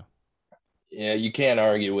 Yeah, you can't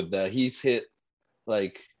argue with that. He's hit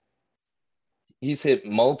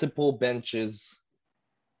multiple benches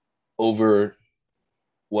over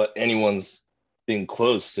what anyone's been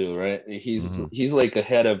close to, right? He's like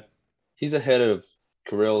ahead of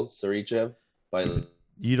Kirill Sarychev by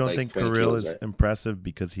You don't like think 20 Kirill kilos, is right? impressive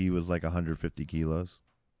because he was like 150 kilos?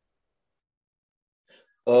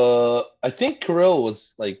 I think Kirill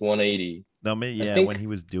was like 180. No, maybe, I yeah, think- when he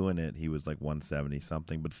was doing it, he was like 170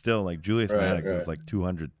 something. But still, like Julius Right, Maddox right. is like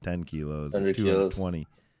 210 kilos, 100 kilos. 220.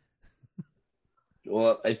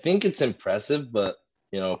 Well, I think it's impressive, but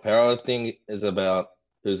powerlifting is about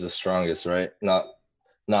who's the strongest, right? Not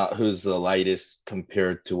who's the lightest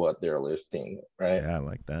compared to what they're lifting, right? Yeah, I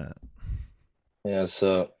like that. Yeah,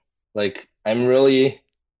 so like I really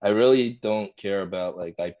don't care about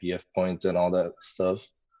like IPF points and all that stuff.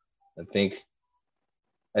 I think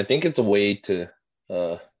it's a way to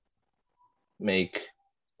make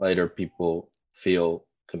lighter people feel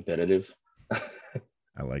competitive.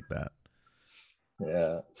 I like that.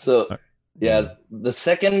 Yeah. So Uh, yeah, the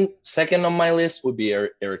second on my list would be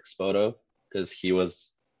Eric Spoto, because he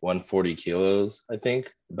was 140 kilos, I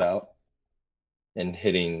think, about, and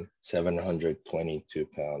hitting 722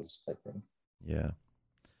 pounds, I think. Yeah.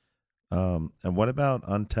 And what about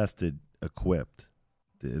untested equipped?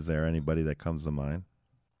 Is there anybody that comes to mind?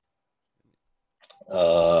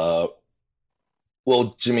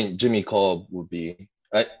 Well, Jimmy Kolb would be.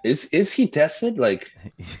 Is he tested? Like,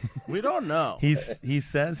 We don't know. He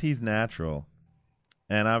says he's natural,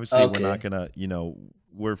 and obviously Okay. we're not gonna,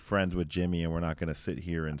 we're friends with Jimmy, and we're not gonna sit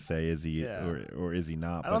here and say is he Yeah. or is he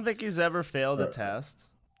not. I don't But think he's ever failed a test.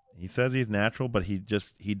 he says he's natural, but he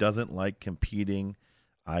doesn't like competing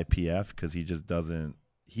IPF because he just doesn't.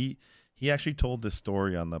 He actually told this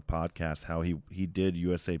story on the podcast how he did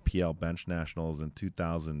USAPL bench nationals in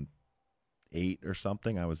 2008 or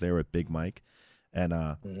something. I was there with Big Mike. And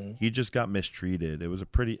mhm. he just got mistreated. It was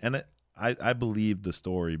I believed the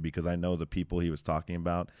story because I know the people he was talking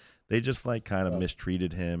about. They just like kind of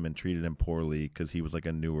mistreated him and treated him poorly because he was like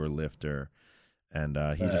a newer lifter, and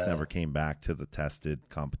he just never came back to the tested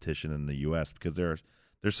competition in the U.S. because there's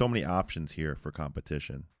so many options here for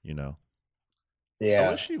competition. I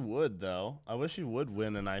Yeah. wish he would though. I wish he would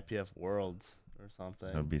win an IPF Worlds or something.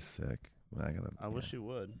 That'd be sick. I wish he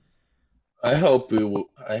would. I hope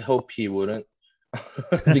he wouldn't.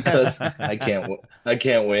 because I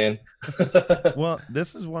can't win. Well,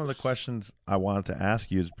 this is one of the questions I wanted to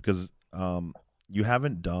ask you is because you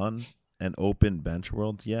haven't done an open bench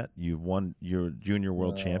worlds yet. You've won your junior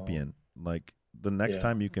world champion. Like the next Yeah.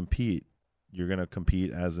 time you compete, you're gonna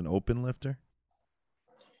compete as an open lifter.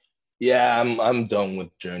 Yeah, I'm done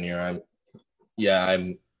with junior. I'm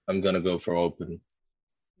gonna go for open.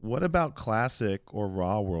 What about classic or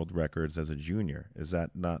raw world records as a junior? Is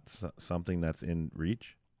that not something that's in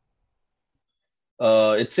reach?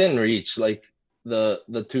 It's in reach. Like the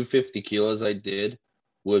 250 kilos I did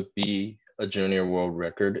would be a junior world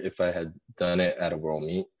record if I had done it at a world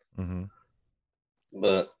meet. Mm-hmm.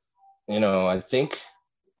 But I think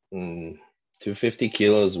 250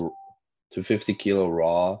 kilos, 250 kilo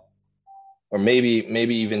raw, or maybe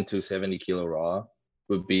even 270 kilo raw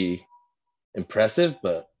would be impressive.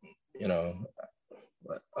 But you know,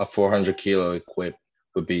 a 400 kilo equip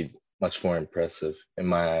would be much more impressive in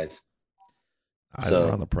my eyes. Eyes are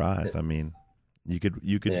on So the prize. I mean, you could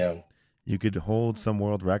yeah, you could hold some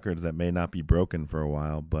world records that may not be broken for a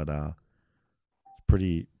while, but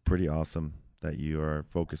it's pretty awesome that you are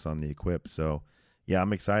focused on the equip. So yeah,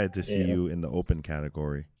 I'm excited to see yeah. you in the open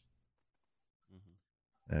category.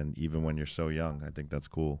 And even when you're so young, I think that's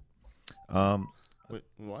cool.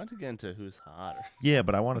 We wanted to get into who's hotter. Yeah,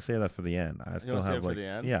 but I want to say that for the end. I You still wanna save have it for like the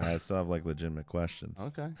end? yeah, I still have like legitimate questions.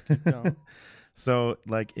 Okay, keep going. So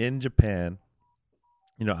like in Japan,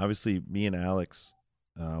 obviously me and Alex,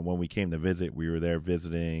 when we came to visit, we were there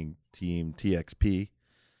visiting Team TXP,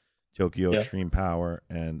 Tokyo Yeah. Extreme Power,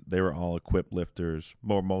 and they were all equipped lifters,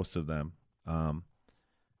 most of them.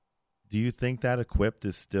 Do you think that equipped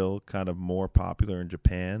is still kind of more popular in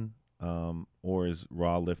Japan, or is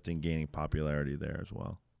raw lifting gaining popularity there as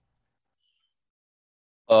well?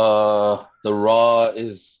 The raw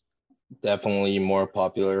is definitely more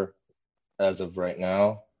popular as of right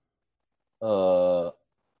now. But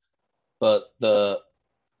the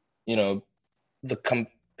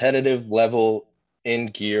competitive level in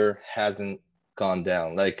gear hasn't gone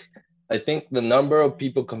down. Like I think the number of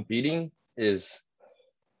people competing is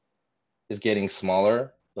getting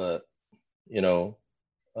smaller, but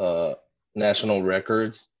uh, national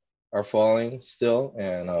records are falling still,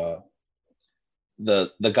 and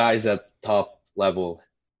the guys at the top level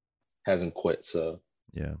hasn't quit. So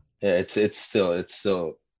Yeah. it's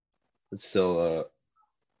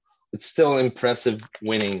still impressive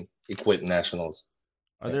winning equip nationals.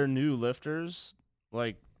 Are there new lifters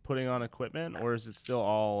like putting on equipment, or is it still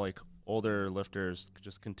all like older lifters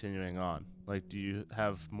just continuing on? Like, do you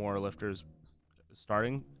have more lifters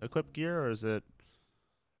starting equipped gear, or is it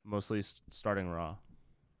mostly starting raw?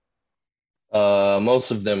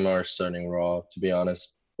 Most of them are starting raw, to be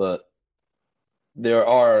honest, but there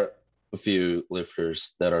are a few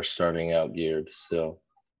lifters that are starting out geared still.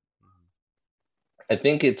 I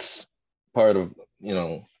think it's part of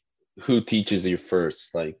who teaches you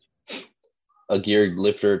first. Like a geared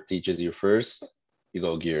lifter teaches you first, you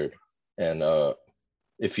go geared, and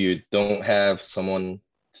if you don't have someone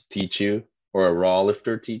to teach you, or a raw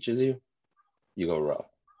lifter teaches you, you go raw.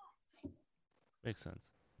 Makes sense.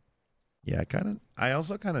 Yeah, I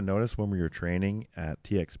also kind of noticed when we were training at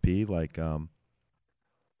TXP,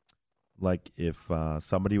 like if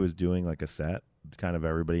somebody was doing like a set, kind of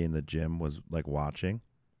everybody in the gym was like watching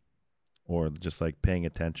or just like paying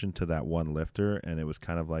attention to that one lifter, and it was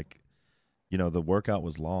kind of like, the workout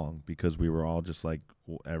was long because we were all just like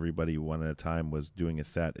everybody one at a time was doing a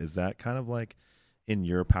set. Is that kind of like in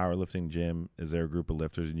your powerlifting gym? Is there a group of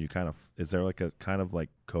lifters and is there like a kind of like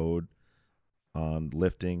code on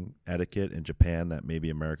lifting etiquette in Japan that maybe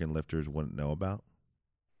American lifters wouldn't know about?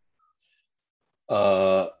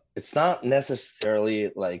 It's not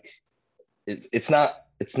necessarily like it's not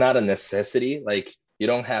a necessity. Like you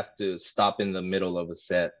don't have to stop in the middle of a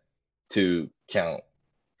set to count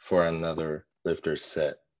for another lifter's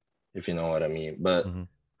set, if you know what I mean. But Mm-hmm.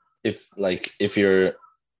 if you're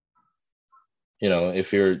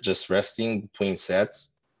if you're just resting between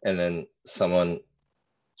sets and then someone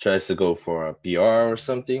tries to go for a PR or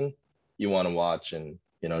something, you want to watch and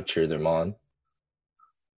cheer them on.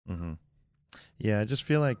 Mm-hmm. Yeah, I just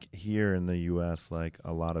feel like here in the U.S., like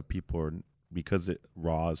a lot of people are, because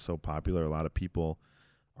Raw is so popular, a lot of people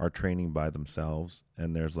are training by themselves,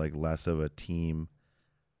 and there's like less of a team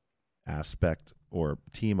aspect or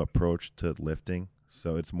team approach to lifting.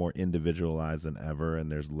 So it's more individualized than ever,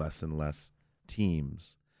 and there's less and less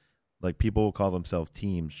teams. Like people will call themselves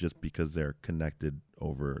teams just because they're connected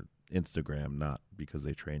over Instagram, not because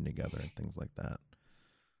they train together and things like that.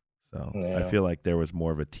 So I Yeah. feel like there was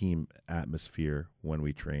more of a team atmosphere when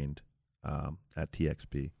we trained at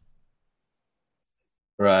TXP.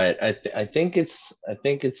 Right. I think it's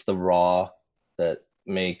the raw that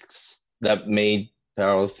made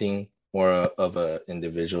powerlifting more of a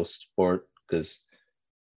individual sport, because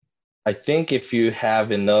I think if you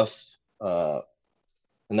have enough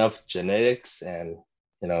genetics and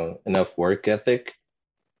enough work ethic,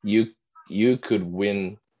 you you could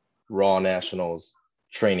win raw nationals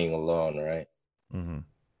training alone, right? Mm-hmm.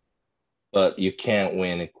 But you can't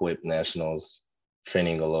win equipped nationals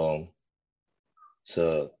training alone.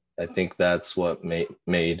 So I think that's what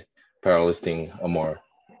made powerlifting a more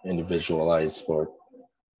individualized sport.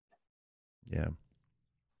 Yeah.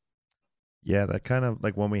 Yeah, that kind of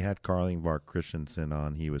like when we had Carling Vark Christensen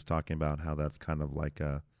on, he was talking about how that's kind of like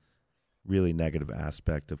a really negative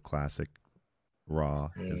aspect of classic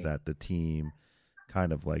raw is Mm, that the team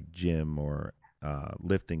kind of like gym or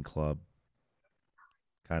lifting club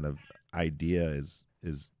kind of idea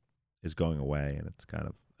is going away, and it's kind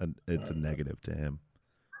of it's a negative to him.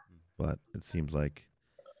 But it seems like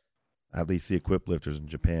at least the equipped lifters in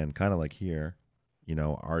Japan, kind of like here,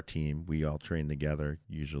 our team, we all train together.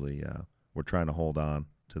 Usually, we're trying to hold on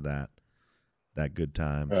to that good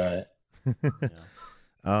times. right. Yeah.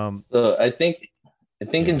 So I think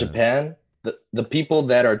Yeah, in go ahead. Japan, the people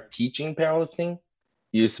that are teaching powerlifting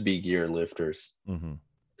used to be gear lifters. Mm-hmm.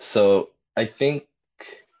 So I think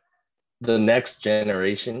the next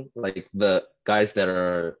generation, like the guys that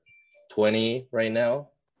are 20 right now,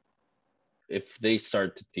 if they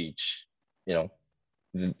start to teach, you know,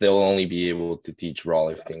 they'll only be able to teach raw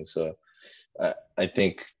lifting. So I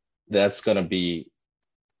think that's gonna be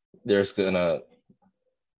there's gonna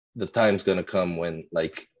the time's gonna come when,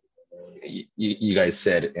 like you guys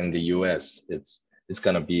said, in the US, it's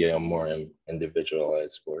gonna be a more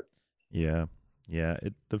individualized sport. Yeah, yeah.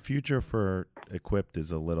 The future for equipped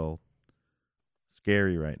is a little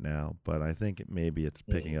scary right now, but I think maybe it's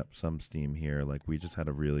picking Mm. up some steam here. Like we just had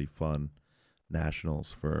a really fun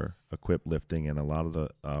nationals for equipped lifting, and a lot of the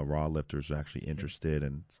raw lifters were actually interested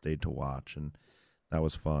and stayed to watch, and that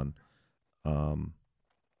was fun. Um,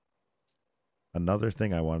 Another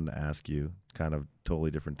thing I wanted to ask you, kind of totally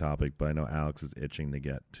different topic, but I know Alex is itching to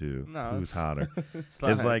get to No, who's hotter. it's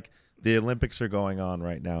Is fine. like the Olympics are going on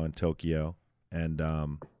right now in Tokyo, and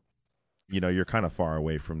you're kind of far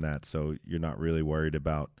away from that, so you're not really worried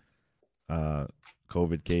about uh,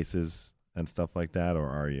 COVID cases and stuff like that, or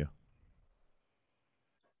are you?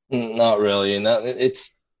 Not really. Not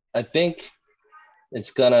it's. I think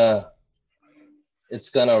it's gonna it's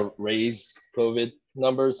gonna raise COVID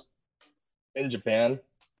numbers in Japan,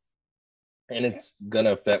 and it's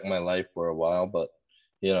gonna affect my life for a while. But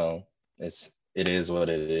you know, it is what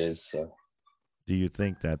it is. So, Do you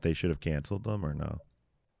think that they should have canceled them or no?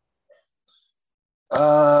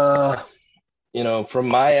 uh, from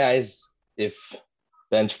my eyes, if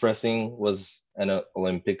bench pressing was an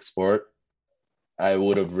Olympic sport, I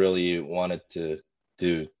would have really wanted to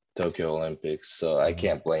do Tokyo Olympics. So I Hmm.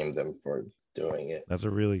 can't blame them for doing it. That's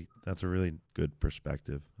a really good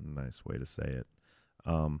perspective, a nice way to say it.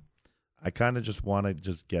 Um, I kind of just want to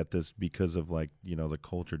just get this because of like the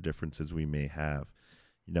culture differences we may have.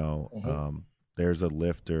 You know, Mhm. um, there's a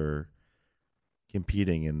lifter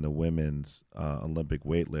competing in the women's Olympic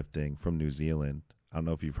weightlifting from New Zealand. I don't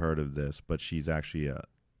know if you've heard of this, but she's actually a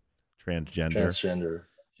transgender. Transgender.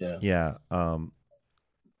 Yeah. Yeah.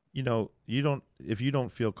 You don't if you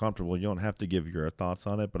don't feel comfortable, you don't have to give your thoughts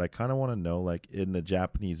on it. But I kind of want to know, like in the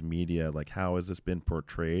Japanese media, like how has this been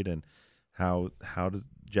portrayed, and how do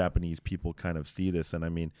Japanese people kind of see this? And I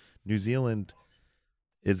mean, New Zealand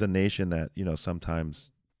is a nation that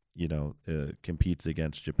sometimes competes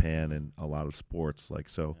against Japan in a lot of sports. Like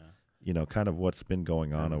so, Yeah. kind of what's been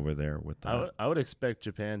going on And over there with I that. would I would expect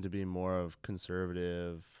Japan to be more of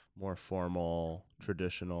conservative, more formal,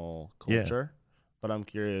 traditional Yeah, culture. But I'm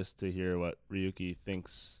curious to hear what Ryuki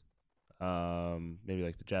thinks. Maybe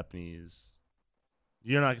like the Japanese.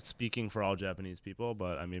 You're not speaking for all Japanese people,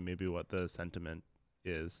 but I mean maybe what the sentiment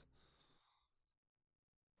is.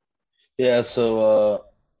 Yeah. So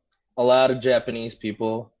a lot of Japanese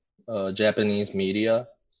people, Japanese media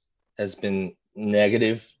has been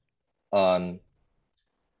negative on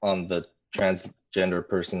the transgender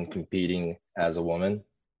person competing as a woman,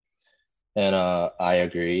 and I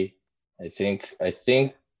agree. I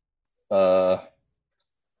think uh,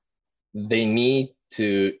 they need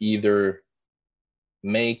to either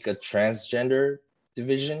make a transgender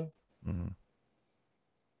division, hmm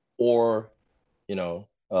or you know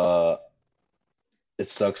uh, it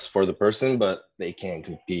sucks for the person, but they can't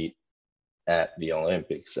compete at the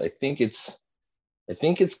Olympics. I think it's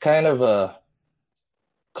kind of a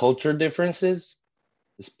culture differences,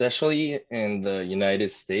 especially in the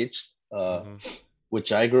United States. Mm-hmm.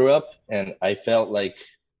 which I grew up, and I felt like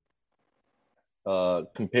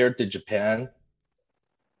compared to Japan,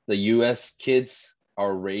 the U.S. kids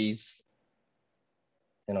are raised,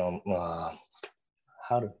 you know,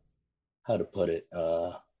 how to put it.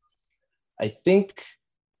 I think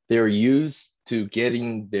they're used to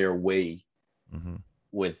getting their way Mm-hmm.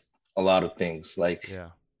 with a lot of things. Like Yeah.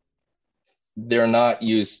 they're not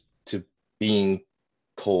used to being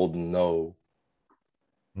told no.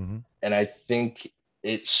 Mm-hmm. And I think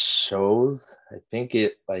it shows. I think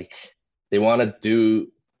it like they want to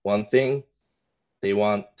do one thing, they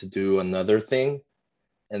want to do another thing,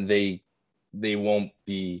 and they won't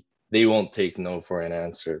be they won't take no for an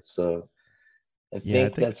answer. So I Yeah, I think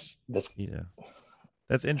think yeah,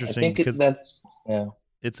 that's I interesting think because that's yeah.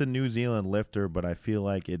 it's a New Zealand lifter, but I feel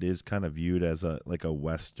like it is kind of viewed as a like a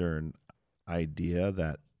Western idea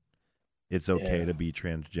that it's okay Yeah. to be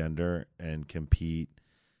transgender and compete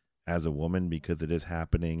as a woman because it is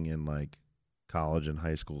happening in like college and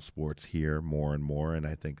high school sports here more and more. And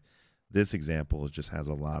I think this example just has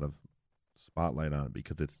a lot of spotlight on it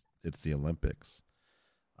because it's the Olympics.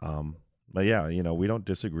 But yeah, we don't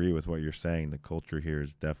disagree with what you're saying. The culture here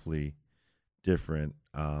is definitely different.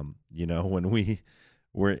 When we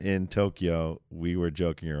were in Tokyo, we were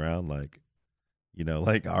joking around like,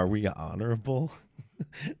 are we honorable?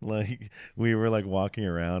 Like we were like walking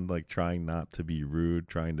around like trying not to be rude,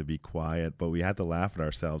 trying to be quiet, but we had to laugh at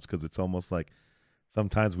ourselves because it's almost like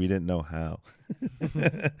sometimes we didn't know how.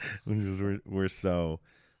 We're so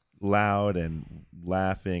loud and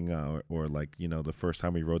laughing, or like the first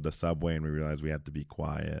time we rode the subway and we realized we had to be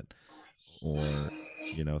quiet, or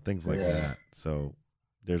things like Yeah. that. So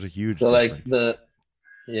there's a huge So like difference.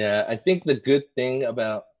 I think the good thing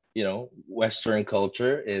about, Western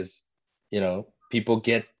culture is, people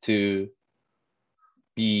get to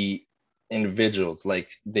be individuals.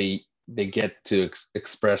 Like they get to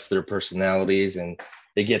express their personalities, and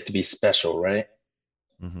they get to be special, right?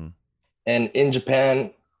 Mm-hmm. And in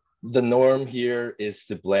Japan, the norm here is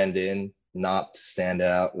to blend in, not to stand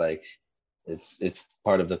out. Like it's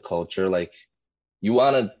part of the culture. Like you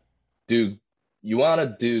want to do you want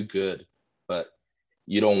to do good, but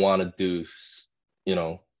you don't want to do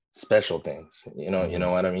special things. You Mm-hmm.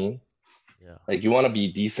 know what I mean? Yeah. Like you want to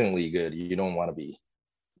be decently good. You don't want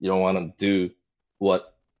to do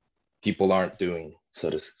what people aren't doing, so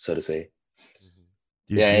to say. Mhm.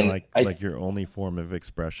 Do you Yeah, feel and like your only form of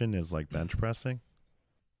expression is like bench pressing?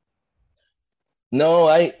 no,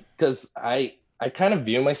 because I kind of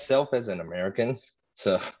view myself as an American,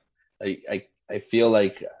 so I feel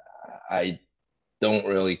like I don't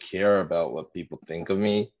really care about what people think of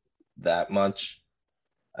me that much.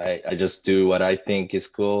 I just do what I think is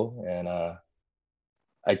cool, and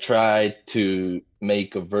I try to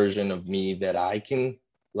make a version of me that I can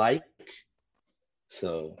like.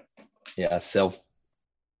 So yeah, self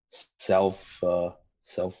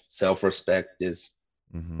self respect is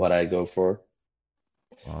Mm-hmm. what I go for.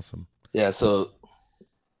 Awesome. Yeah, Well, so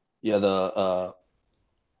yeah, the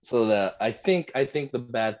so that I think the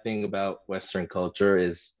bad thing about Western culture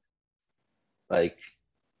is like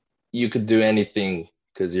you could do anything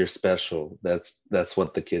because you're special. That's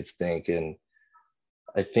what the kids think, and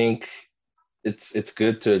I think it's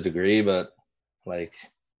good to a degree, but like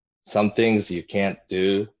some things you can't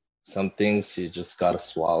do, some things you just gotta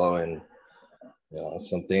swallow, and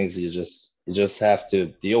some things you just have to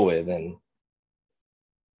deal with and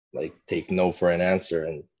like take no for an answer.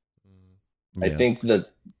 And Mm. I yeah. think that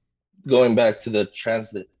going back to the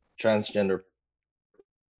transgender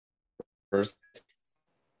person,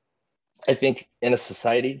 I think in a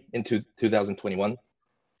society into 2021,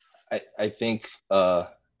 I think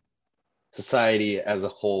society as a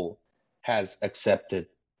whole has accepted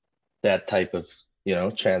that type of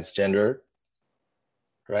transgender,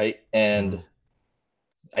 right? Mm-hmm. And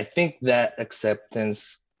I think that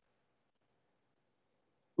acceptance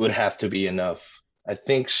would have to be enough. I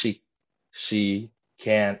think she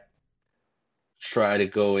can't try to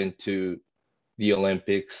go into the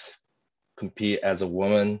Olympics, compete as a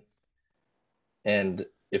woman, and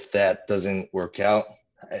if that doesn't work out,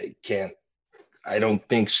 I can't. I don't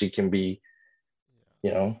think she can be,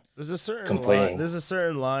 you know, There's a certain line. complaining. There's a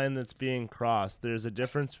certain line that's being crossed. There's a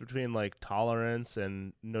difference between like tolerance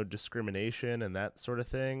and no discrimination and that sort of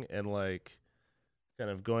thing, and like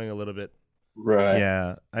kind of going a little bit Right.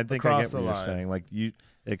 Yeah, I think I across get the what you're line. saying. Like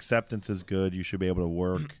acceptance is good. You should be able to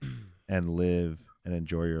work and live and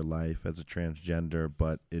enjoy your life as a transgender,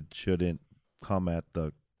 but it shouldn't come at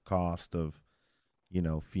the cost of,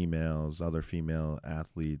 females, other female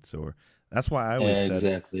athletes, or that's why I always Yeah, said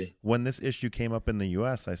exactly. when this issue came up in the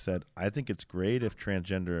US, I said, I think it's great if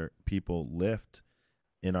transgender people lift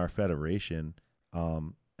in our federation,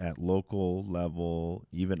 at local level,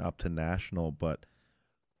 even up to national, but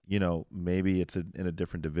maybe it's in a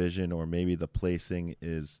different division, or maybe the placing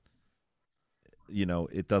is,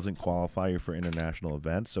 it doesn't qualify you for international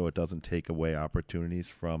events, so it doesn't take away opportunities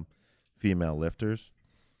from female lifters.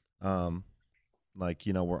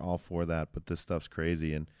 We're all for that, but this stuff's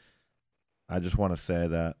crazy. And I just want to say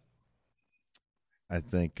that I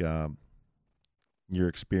think your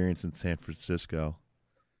experience in San Francisco,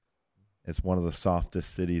 it's one of the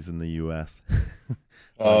softest cities in the U.S.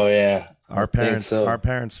 Oh yeah, our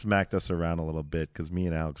parents smacked us around a little bit because me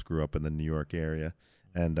and Alex grew up in the New York area,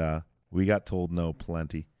 and we got told no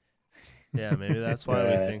plenty. Yeah, maybe that's why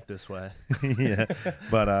we think this way. Yeah,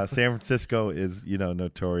 but San Francisco is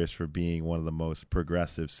notorious for being one of the most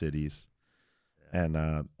progressive cities, and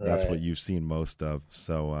that's what you've seen most of.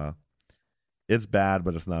 So it's bad,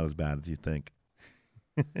 but it's not as bad as you think.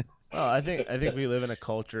 Well, I think we live in a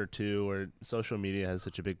culture too where social media has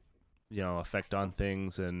such a big, effect on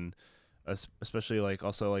things, and especially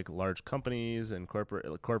also large companies and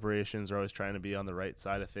corporations are always trying to be on the right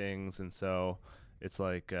side of things, and so it's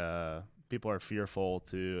like people are fearful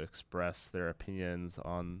to express their opinions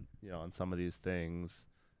on on some of these things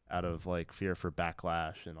out of fear for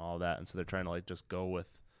backlash and all that, and so they're trying to just go with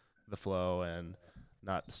the flow and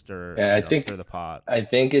not stir stir the pot. I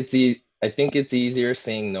think it's easier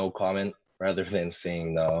saying no comment rather than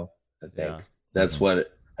saying no. I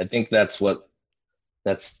think that's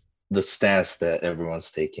the stance that everyone's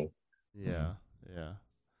taking. Yeah,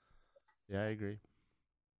 I agree.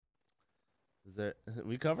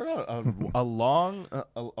 We cover a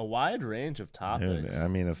wide range of topics. Dude, I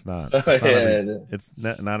mean, it's not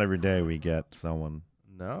not every day we get someone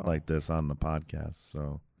like this on the podcast,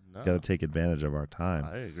 so got to take advantage of our time.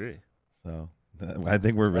 I agree. So I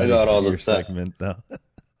think we're ready for your segment, though.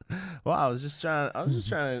 Well, I was just trying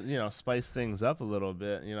to, spice things up a little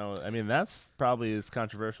bit. I mean, that's probably as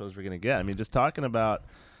controversial as we're gonna get. I mean, just talking about,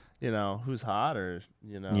 who's hot or.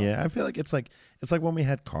 Yeah, I feel like it's like when we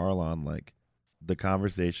had Carl on. The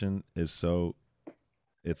conversation is so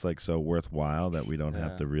worthwhile that we don't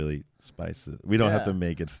have to really spice it. We don't have to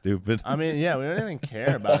make it stupid. I mean, we don't even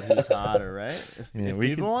care about who's hotter, right? If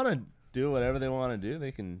people want to do whatever they want to do,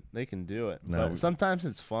 they can do it. No, but sometimes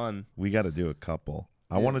it's fun. We got to do a couple.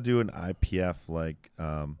 I want to do an IPF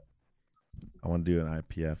I want to do an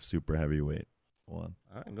IPF super heavyweight one.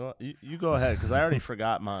 All right, you go ahead because I already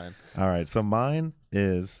forgot mine. All right, so mine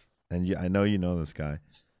is, and I know you know this guy,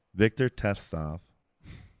 Viktor Testov.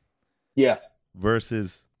 Yeah.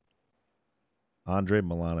 Versus Andrei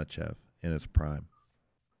Malanachev in his prime.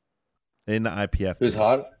 In the IPF. Who's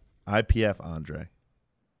hot? IPF Andrei.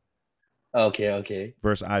 Okay.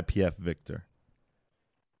 Versus IPF Viktor.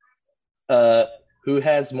 Who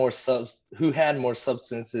had more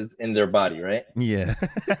substances in their body, right? Yeah.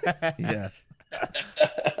 Yes.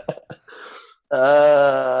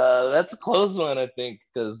 That's a close one, I think,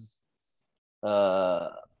 because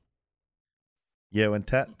yeah, when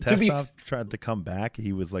Testov tried to come back,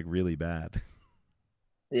 he was really bad.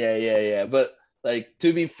 Yeah. But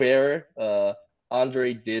to be fair,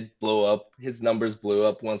 Andre did blow up. His numbers blew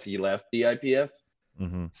up once he left the IPF.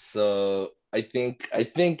 Mm-hmm. So I think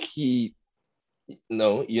he,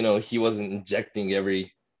 he wasn't injecting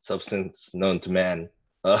every substance known to man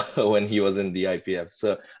when he was in the IPF.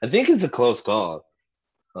 So I think it's a close call.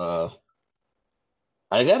 I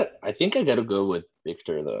think I gotta go with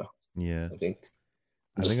Viktor though. Yeah, I think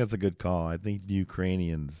that's a good call. I think the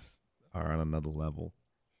Ukrainians are on another level.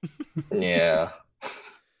 Yeah.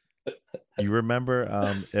 You remember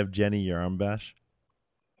Evgeny Yarmbash?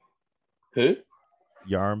 Who?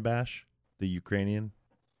 Yarmbash, the Ukrainian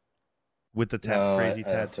with the crazy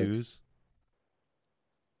tattoos.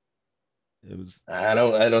 It was. I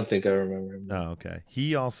don't think I remember him. Oh, okay.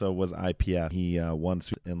 He also was IPF. He won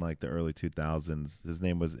in the early 2000s. His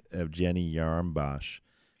name was Evgeny Yarmbash,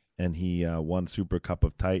 and he won Super Cup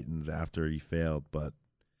of Titans after he failed. But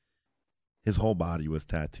his whole body was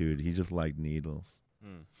tattooed. He just liked needles.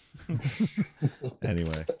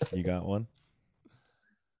 Anyway, you got one?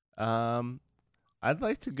 I'd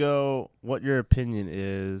like to go what your opinion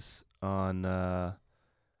is on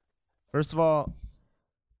first of all,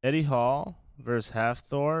 Eddie Hall versus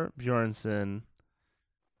Hafthor Bjornsson.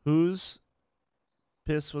 Whose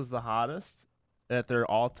piss was the hottest at their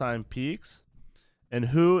all-time peaks, and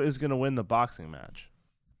who is going to win the boxing match?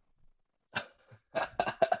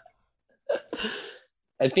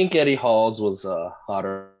 I think Eddie Hall's was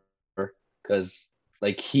hotter because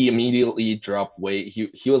he immediately dropped weight.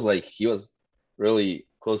 He was really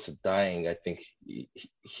close to dying. I think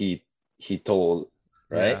he told,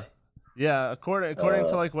 right? Yeah, according to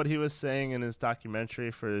Uh, like what he was saying in his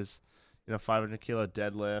documentary for his, 500 kilo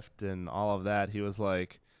deadlift and all of that, he was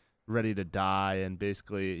like ready to die, and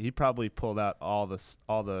basically he probably pulled out all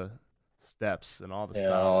the steps and all the yeah,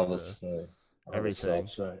 stops to all the everything.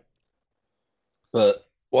 subs, right? But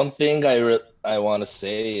one thing I want to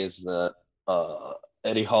say is that uh,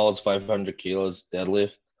 Eddie Hall's 500 kilos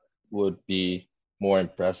deadlift would be more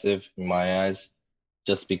impressive in my eyes,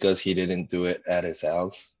 just because he didn't do it at his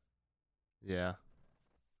house. Yeah,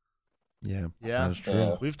 Yeah, yeah, that's true.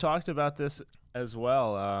 Yeah, we've talked about this as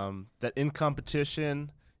well. That in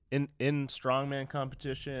competition, in strongman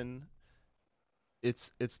competition,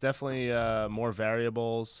 it's definitely more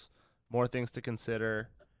variables, more things to consider,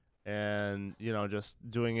 and just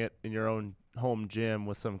doing it in your own home gym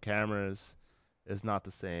with some cameras is not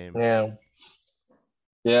the same. yeah,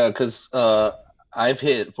 yeah. Because I've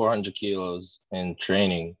hit 400 kilos in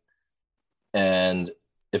training, and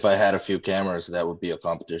if I had a few cameras, that would be a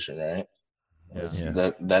competition, right? Yeah,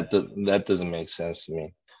 Yeah, That doesn't make sense to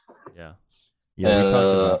me. yeah. yeah. We And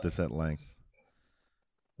talked about this at length.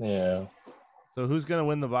 yeah, So who's gonna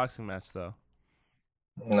win the boxing match though?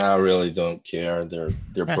 I really don't care.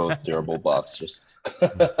 They're both durable boxers.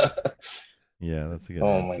 Yeah, that's a good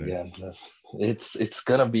Oh my answer. god, it's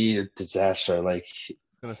gonna be a disaster. It's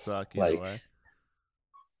gonna suck either Like way. It's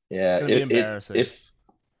yeah, gonna be embarrassing.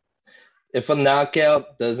 if a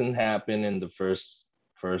knockout doesn't happen in the first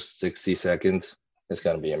 60 seconds, it's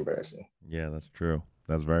gonna be embarrassing. Yeah, that's true.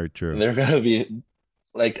 That's very true. They're gonna be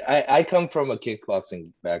like I come from a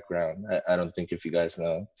kickboxing background. I don't think if you guys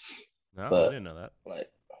know, No, I but didn't know that. like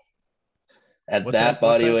at What type? that What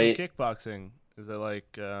body type of weight, kickboxing is it?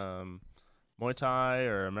 Like Muay Thai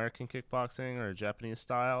or American kickboxing or Japanese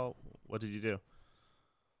style? What did you do?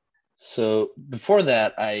 so before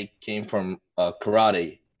that, I came from a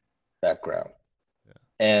karate background, Yeah.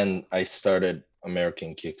 and I started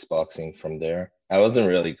American kickboxing from there. I wasn't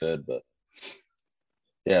really good, but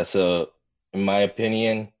yeah. So in my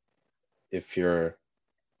opinion, if you're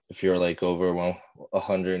like over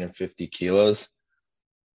 150 kilos,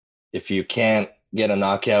 if you can't get a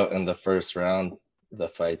knockout in the first round, the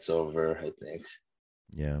fight's over, I think.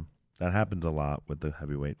 Yeah, that happens a lot with the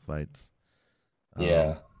heavyweight fights.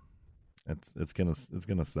 Yeah. It's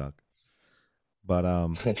gonna suck. But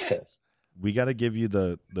Yes. we got to give you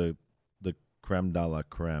the creme de la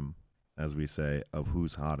creme, as we say, of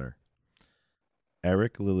who's hotter,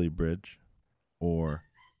 Eric Lillybridge or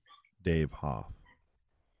Dave Hoff.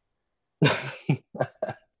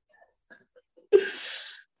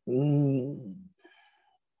 Mm,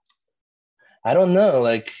 I don't know.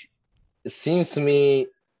 Like, it seems to me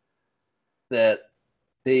that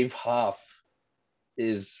Dave Hoff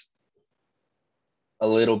is a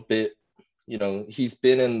little bit, he's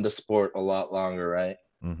been in the sport a lot longer, right?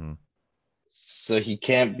 Mm-hmm. So he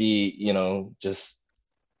can't be, just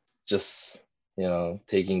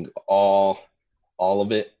taking all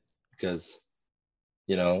of it, because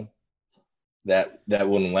you know that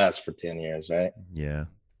wouldn't last for 10 years, right? Yeah,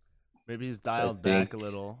 Maybe he's So I dialed back think, a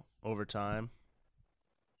little over time.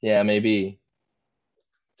 yeah, maybe.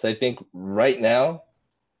 So I think right now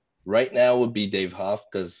would be Dave Hoff,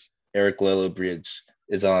 because Eric Lillibridge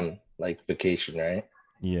is on like vacation, right?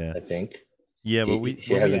 yeah, I think yeah. But he when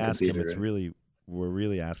we hasn't ask them, competed, it's right? really we're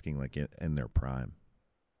really asking like in their prime.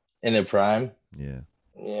 In their prime. Yeah,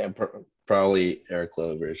 Yeah, probably Eric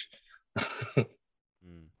Lillibridge. Mm.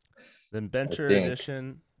 Then I bencher think.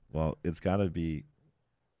 edition. well, it's got to be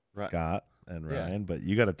Right. Scott and Yeah. Ryan, but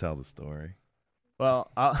you got to tell the story.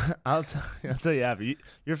 Well, I'll tell you after.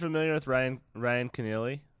 You're familiar with Ryan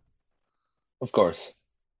Keneally Of course.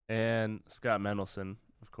 and Scott Mendelson,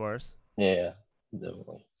 of course. Yeah,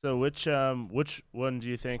 definitely. So which one do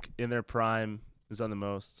you think in their prime is on the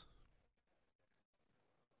most?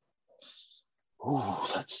 Ooh,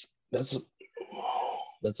 that's a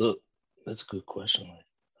that's a good question.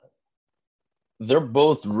 They're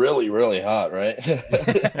both really, really hot, right?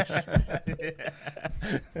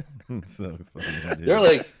 So funny, They're dude.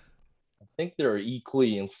 like, I think they're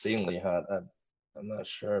equally insanely hot. I'm not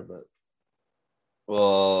sure, but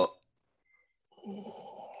well,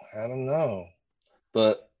 I don't know.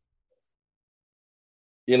 But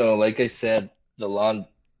like I said, the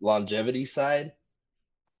longevity side,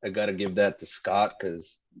 I gotta give that to Scott,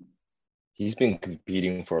 because he's been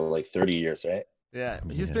competing for like 30 years, right? Yeah,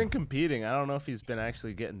 he's Yeah. been competing. I don't know if he's been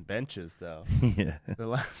actually getting benches though. Yeah. The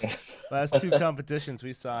last two competitions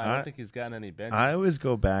we saw, I don't I- think he's gotten any benches. I always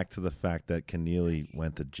go back to the fact that Keneally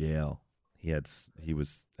went to jail. He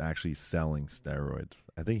was actually selling steroids.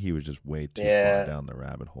 I think he was just way too far Yeah. down the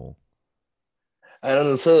rabbit hole. I don't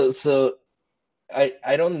know. So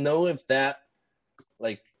I don't know if that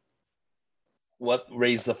like what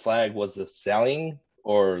raised the flag was the selling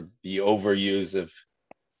or the overuse of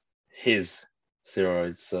his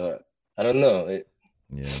steroids. I don't know.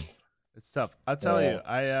 Yeah. It's tough. I'll tell you.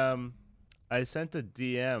 Yeah. I sent a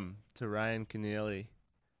DM to Ryan Keneally,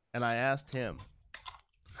 and I asked him.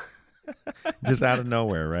 Just out of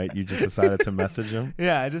nowhere, right? You just decided to message him?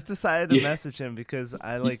 Yeah, I just decided to message him because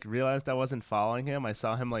I like realized I wasn't following him. I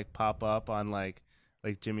saw him like pop up on like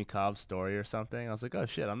Jimmy Cobb's story or something. I was like, oh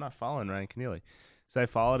shit, I'm not following Ryan Keneally. So I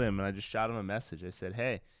followed him and I just shot him a message. I said,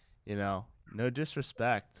 hey, no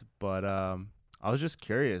disrespect, but I was just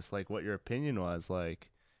curious, like what your opinion was, like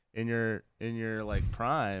in your like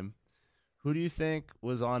prime, who do you think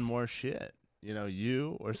was on more shit?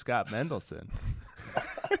 You or Scott Mendelson?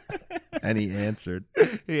 And he answered.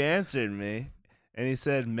 He answered me, and he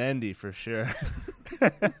said Mendy for sure.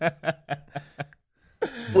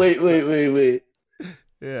 Wait.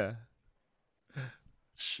 Yeah.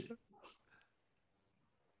 Shit.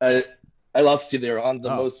 I lost you there on the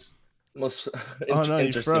Oh. most Oh, no, you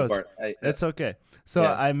interesting froze. part. It's okay. So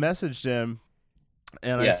Yeah. I messaged him,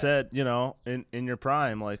 and I Yeah. said, in your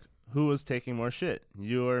prime, like, who was taking more shit,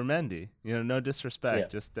 you or Mendy? No disrespect, Yeah.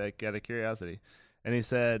 just out of curiosity. And he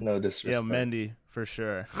said, No disrespect. Mendy for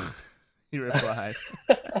sure. He replied.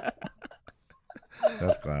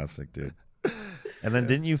 That's classic, dude. And then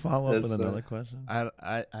didn't you follow up That's with another funny. question?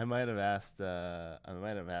 I might have asked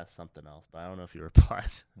something else, but I don't know if he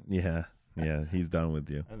replied. Yeah. Yeah. He's done with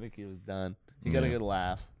you. I think he was done. He got a Yeah. good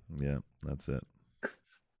laugh, Yeah. That's it.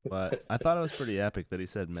 but I thought it was pretty epic that he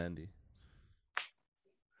said Mendy.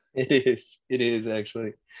 It is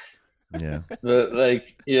actually. Yeah. But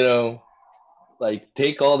like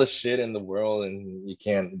take all the shit in the world and you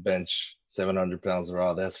can't bench 700 pounds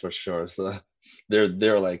raw, that's for sure. So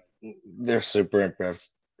they're super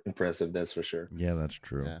impressive, that's for sure. Yeah, that's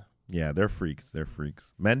true. Yeah. Yeah, they're freaks. They're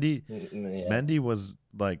freaks. Mendy Yeah. Mendy was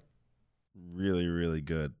like really, really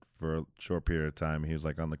good for a short period of time. He was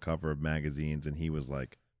like on the cover of magazines and he was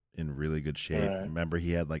like in really good shape. Right. Remember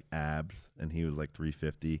he had like abs and he was like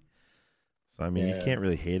 350. So I mean, you Yeah. can't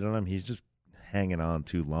really hate on him. He's just hanging on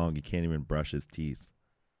too long. You can't even brush his teeth.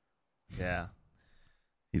 Yeah.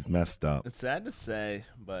 He's messed up. It's sad to say,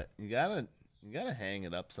 but you gotta hang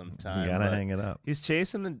it up sometime. You gotta but hang it up. He's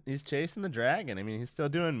chasing the dragon. I mean, he's still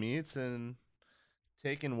doing meets and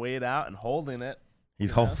taking weight out and holding it. He's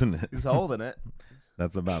you know? holding it. He's holding it.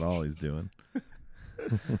 That's about all he's doing.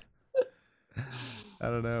 I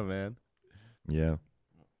don't know, man. Yeah.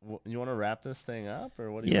 You want to wrap this thing up,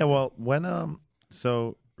 or what? Yeah. Well, when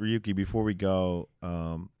so Ryuki, before we go,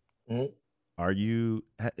 Mhm.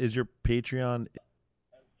 is your Patreon,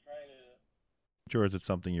 or is it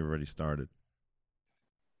something you've already started?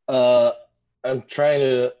 I'm trying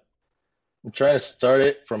to start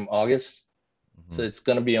it from August. So it's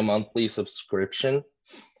gonna be a monthly subscription.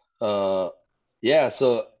 Yeah,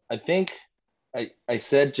 so I think I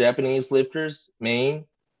said Japanese lifters main,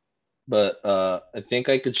 but I think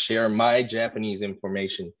I could share my Japanese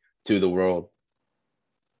information to the world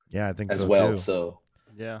Yeah, I think as so well. too. So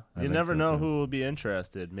Yeah, I you think never so, know too. who will be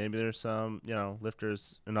interested. Maybe there's some,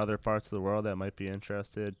 lifters in other parts of the world that might be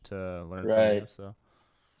interested to learn from you. Right. So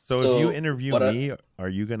So if you So interview what me, are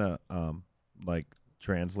you gonna like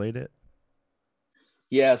translate it?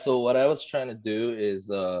 yeah, so what I was trying to do is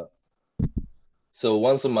so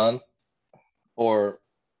once a month or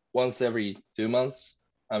once every 2 months,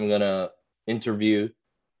 I'm gonna interview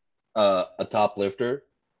a top lifter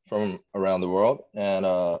from around the world, and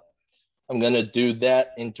I'm gonna do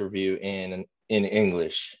that interview in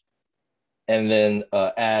English, and then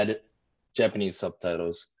add Japanese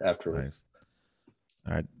subtitles afterwards. Nice.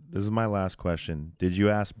 All right. This is my last question. Did you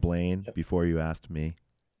ask Blaine before you asked me?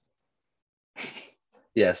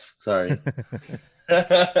 Yes, sorry.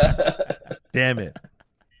 Damn it.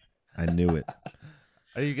 I knew it.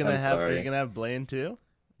 are you gonna I'm have sorry. Blaine too?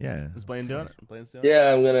 Yeah. Is Blaine doing it? Blaine's doing it?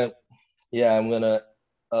 Yeah, I'm gonna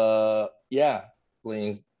yeah,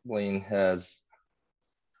 Blaine has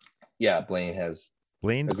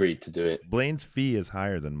Blaine's agreed to do it. Blaine's fee is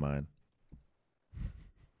higher than mine.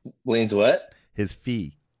 Blaine's what? His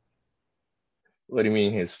fee. What do you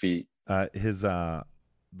mean his feet?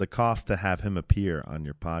 The cost to have him appear on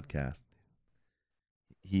your podcast.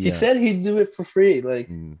 He said he'd do it for free. Like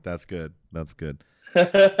that's good. That's good.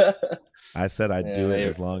 yeah, I said I'd do it yeah.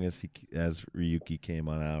 as long as Ryuki came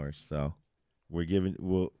on ours. So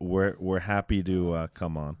we're happy to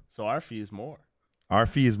come on. So our fee is more. Our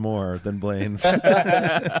fee is more than Blaine's.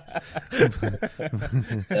 I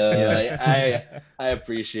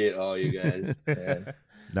appreciate all you guys. Man.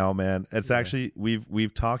 No, man. It's Yeah. actually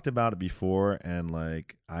we've talked about it before, and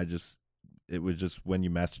like it was just when you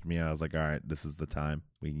messaged me, I was like, all right, this is the time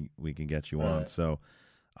we can get you on. Right. So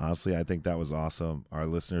honestly, I think that was awesome. Our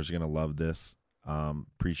listeners are gonna love this.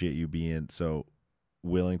 Appreciate you being so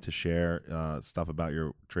willing to share stuff about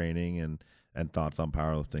your training and thoughts on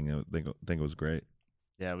powerlifting. I think it was great.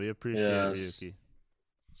 Yeah, we appreciate it, Yes. Ryuki.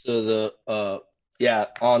 So the yeah,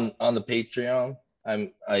 on the Patreon,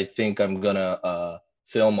 I think I'm gonna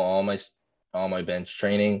film all my bench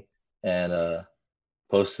training and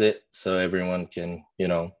post it so everyone can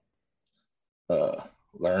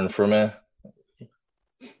learn from it.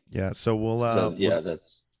 Yeah. So So yeah,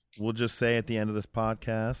 that's we'll just say at the end of this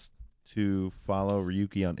podcast to follow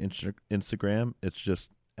Ryuki on Instagram. It's just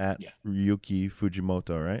at Yeah. Ryuki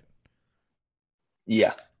Fujimoto, right?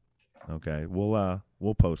 yeah. Okay.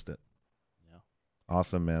 We'll post it. Yeah.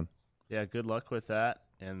 Awesome, man. Yeah, good luck with that,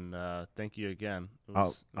 and thank you again. It I'll-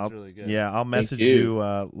 was I'll- really good. Yeah, I'll message you.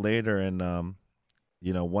 later, and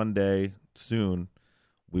one day soon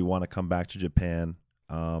we want to come back to Japan.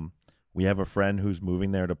 We have a friend who's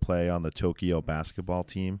moving there to play on the Tokyo basketball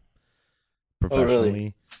team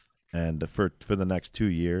professionally, and for the next 2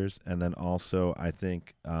 years. And then also, I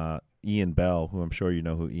think Ian Bell, who I'm sure you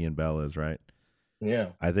know who Ian Bell is, right?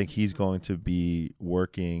 Yeah. I think he's going to be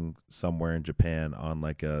working somewhere in Japan on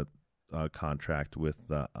like a contract with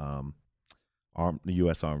the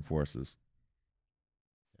U.S. Armed Forces.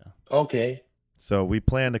 Okay. So we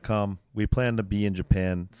plan to come. We plan to be in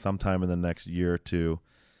Japan sometime in the next year or two.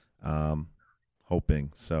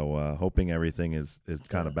 Hoping. So hoping everything is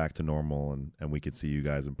kind of back to normal and we could see you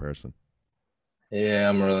guys in person. Yeah,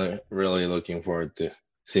 I'm really looking forward to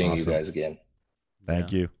seeing you Awesome. guys again.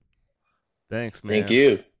 Thank Yeah. you. Thanks, man. Thank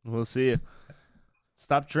you. We'll see you.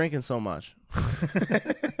 Stop drinking so much.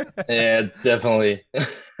 Yeah, definitely.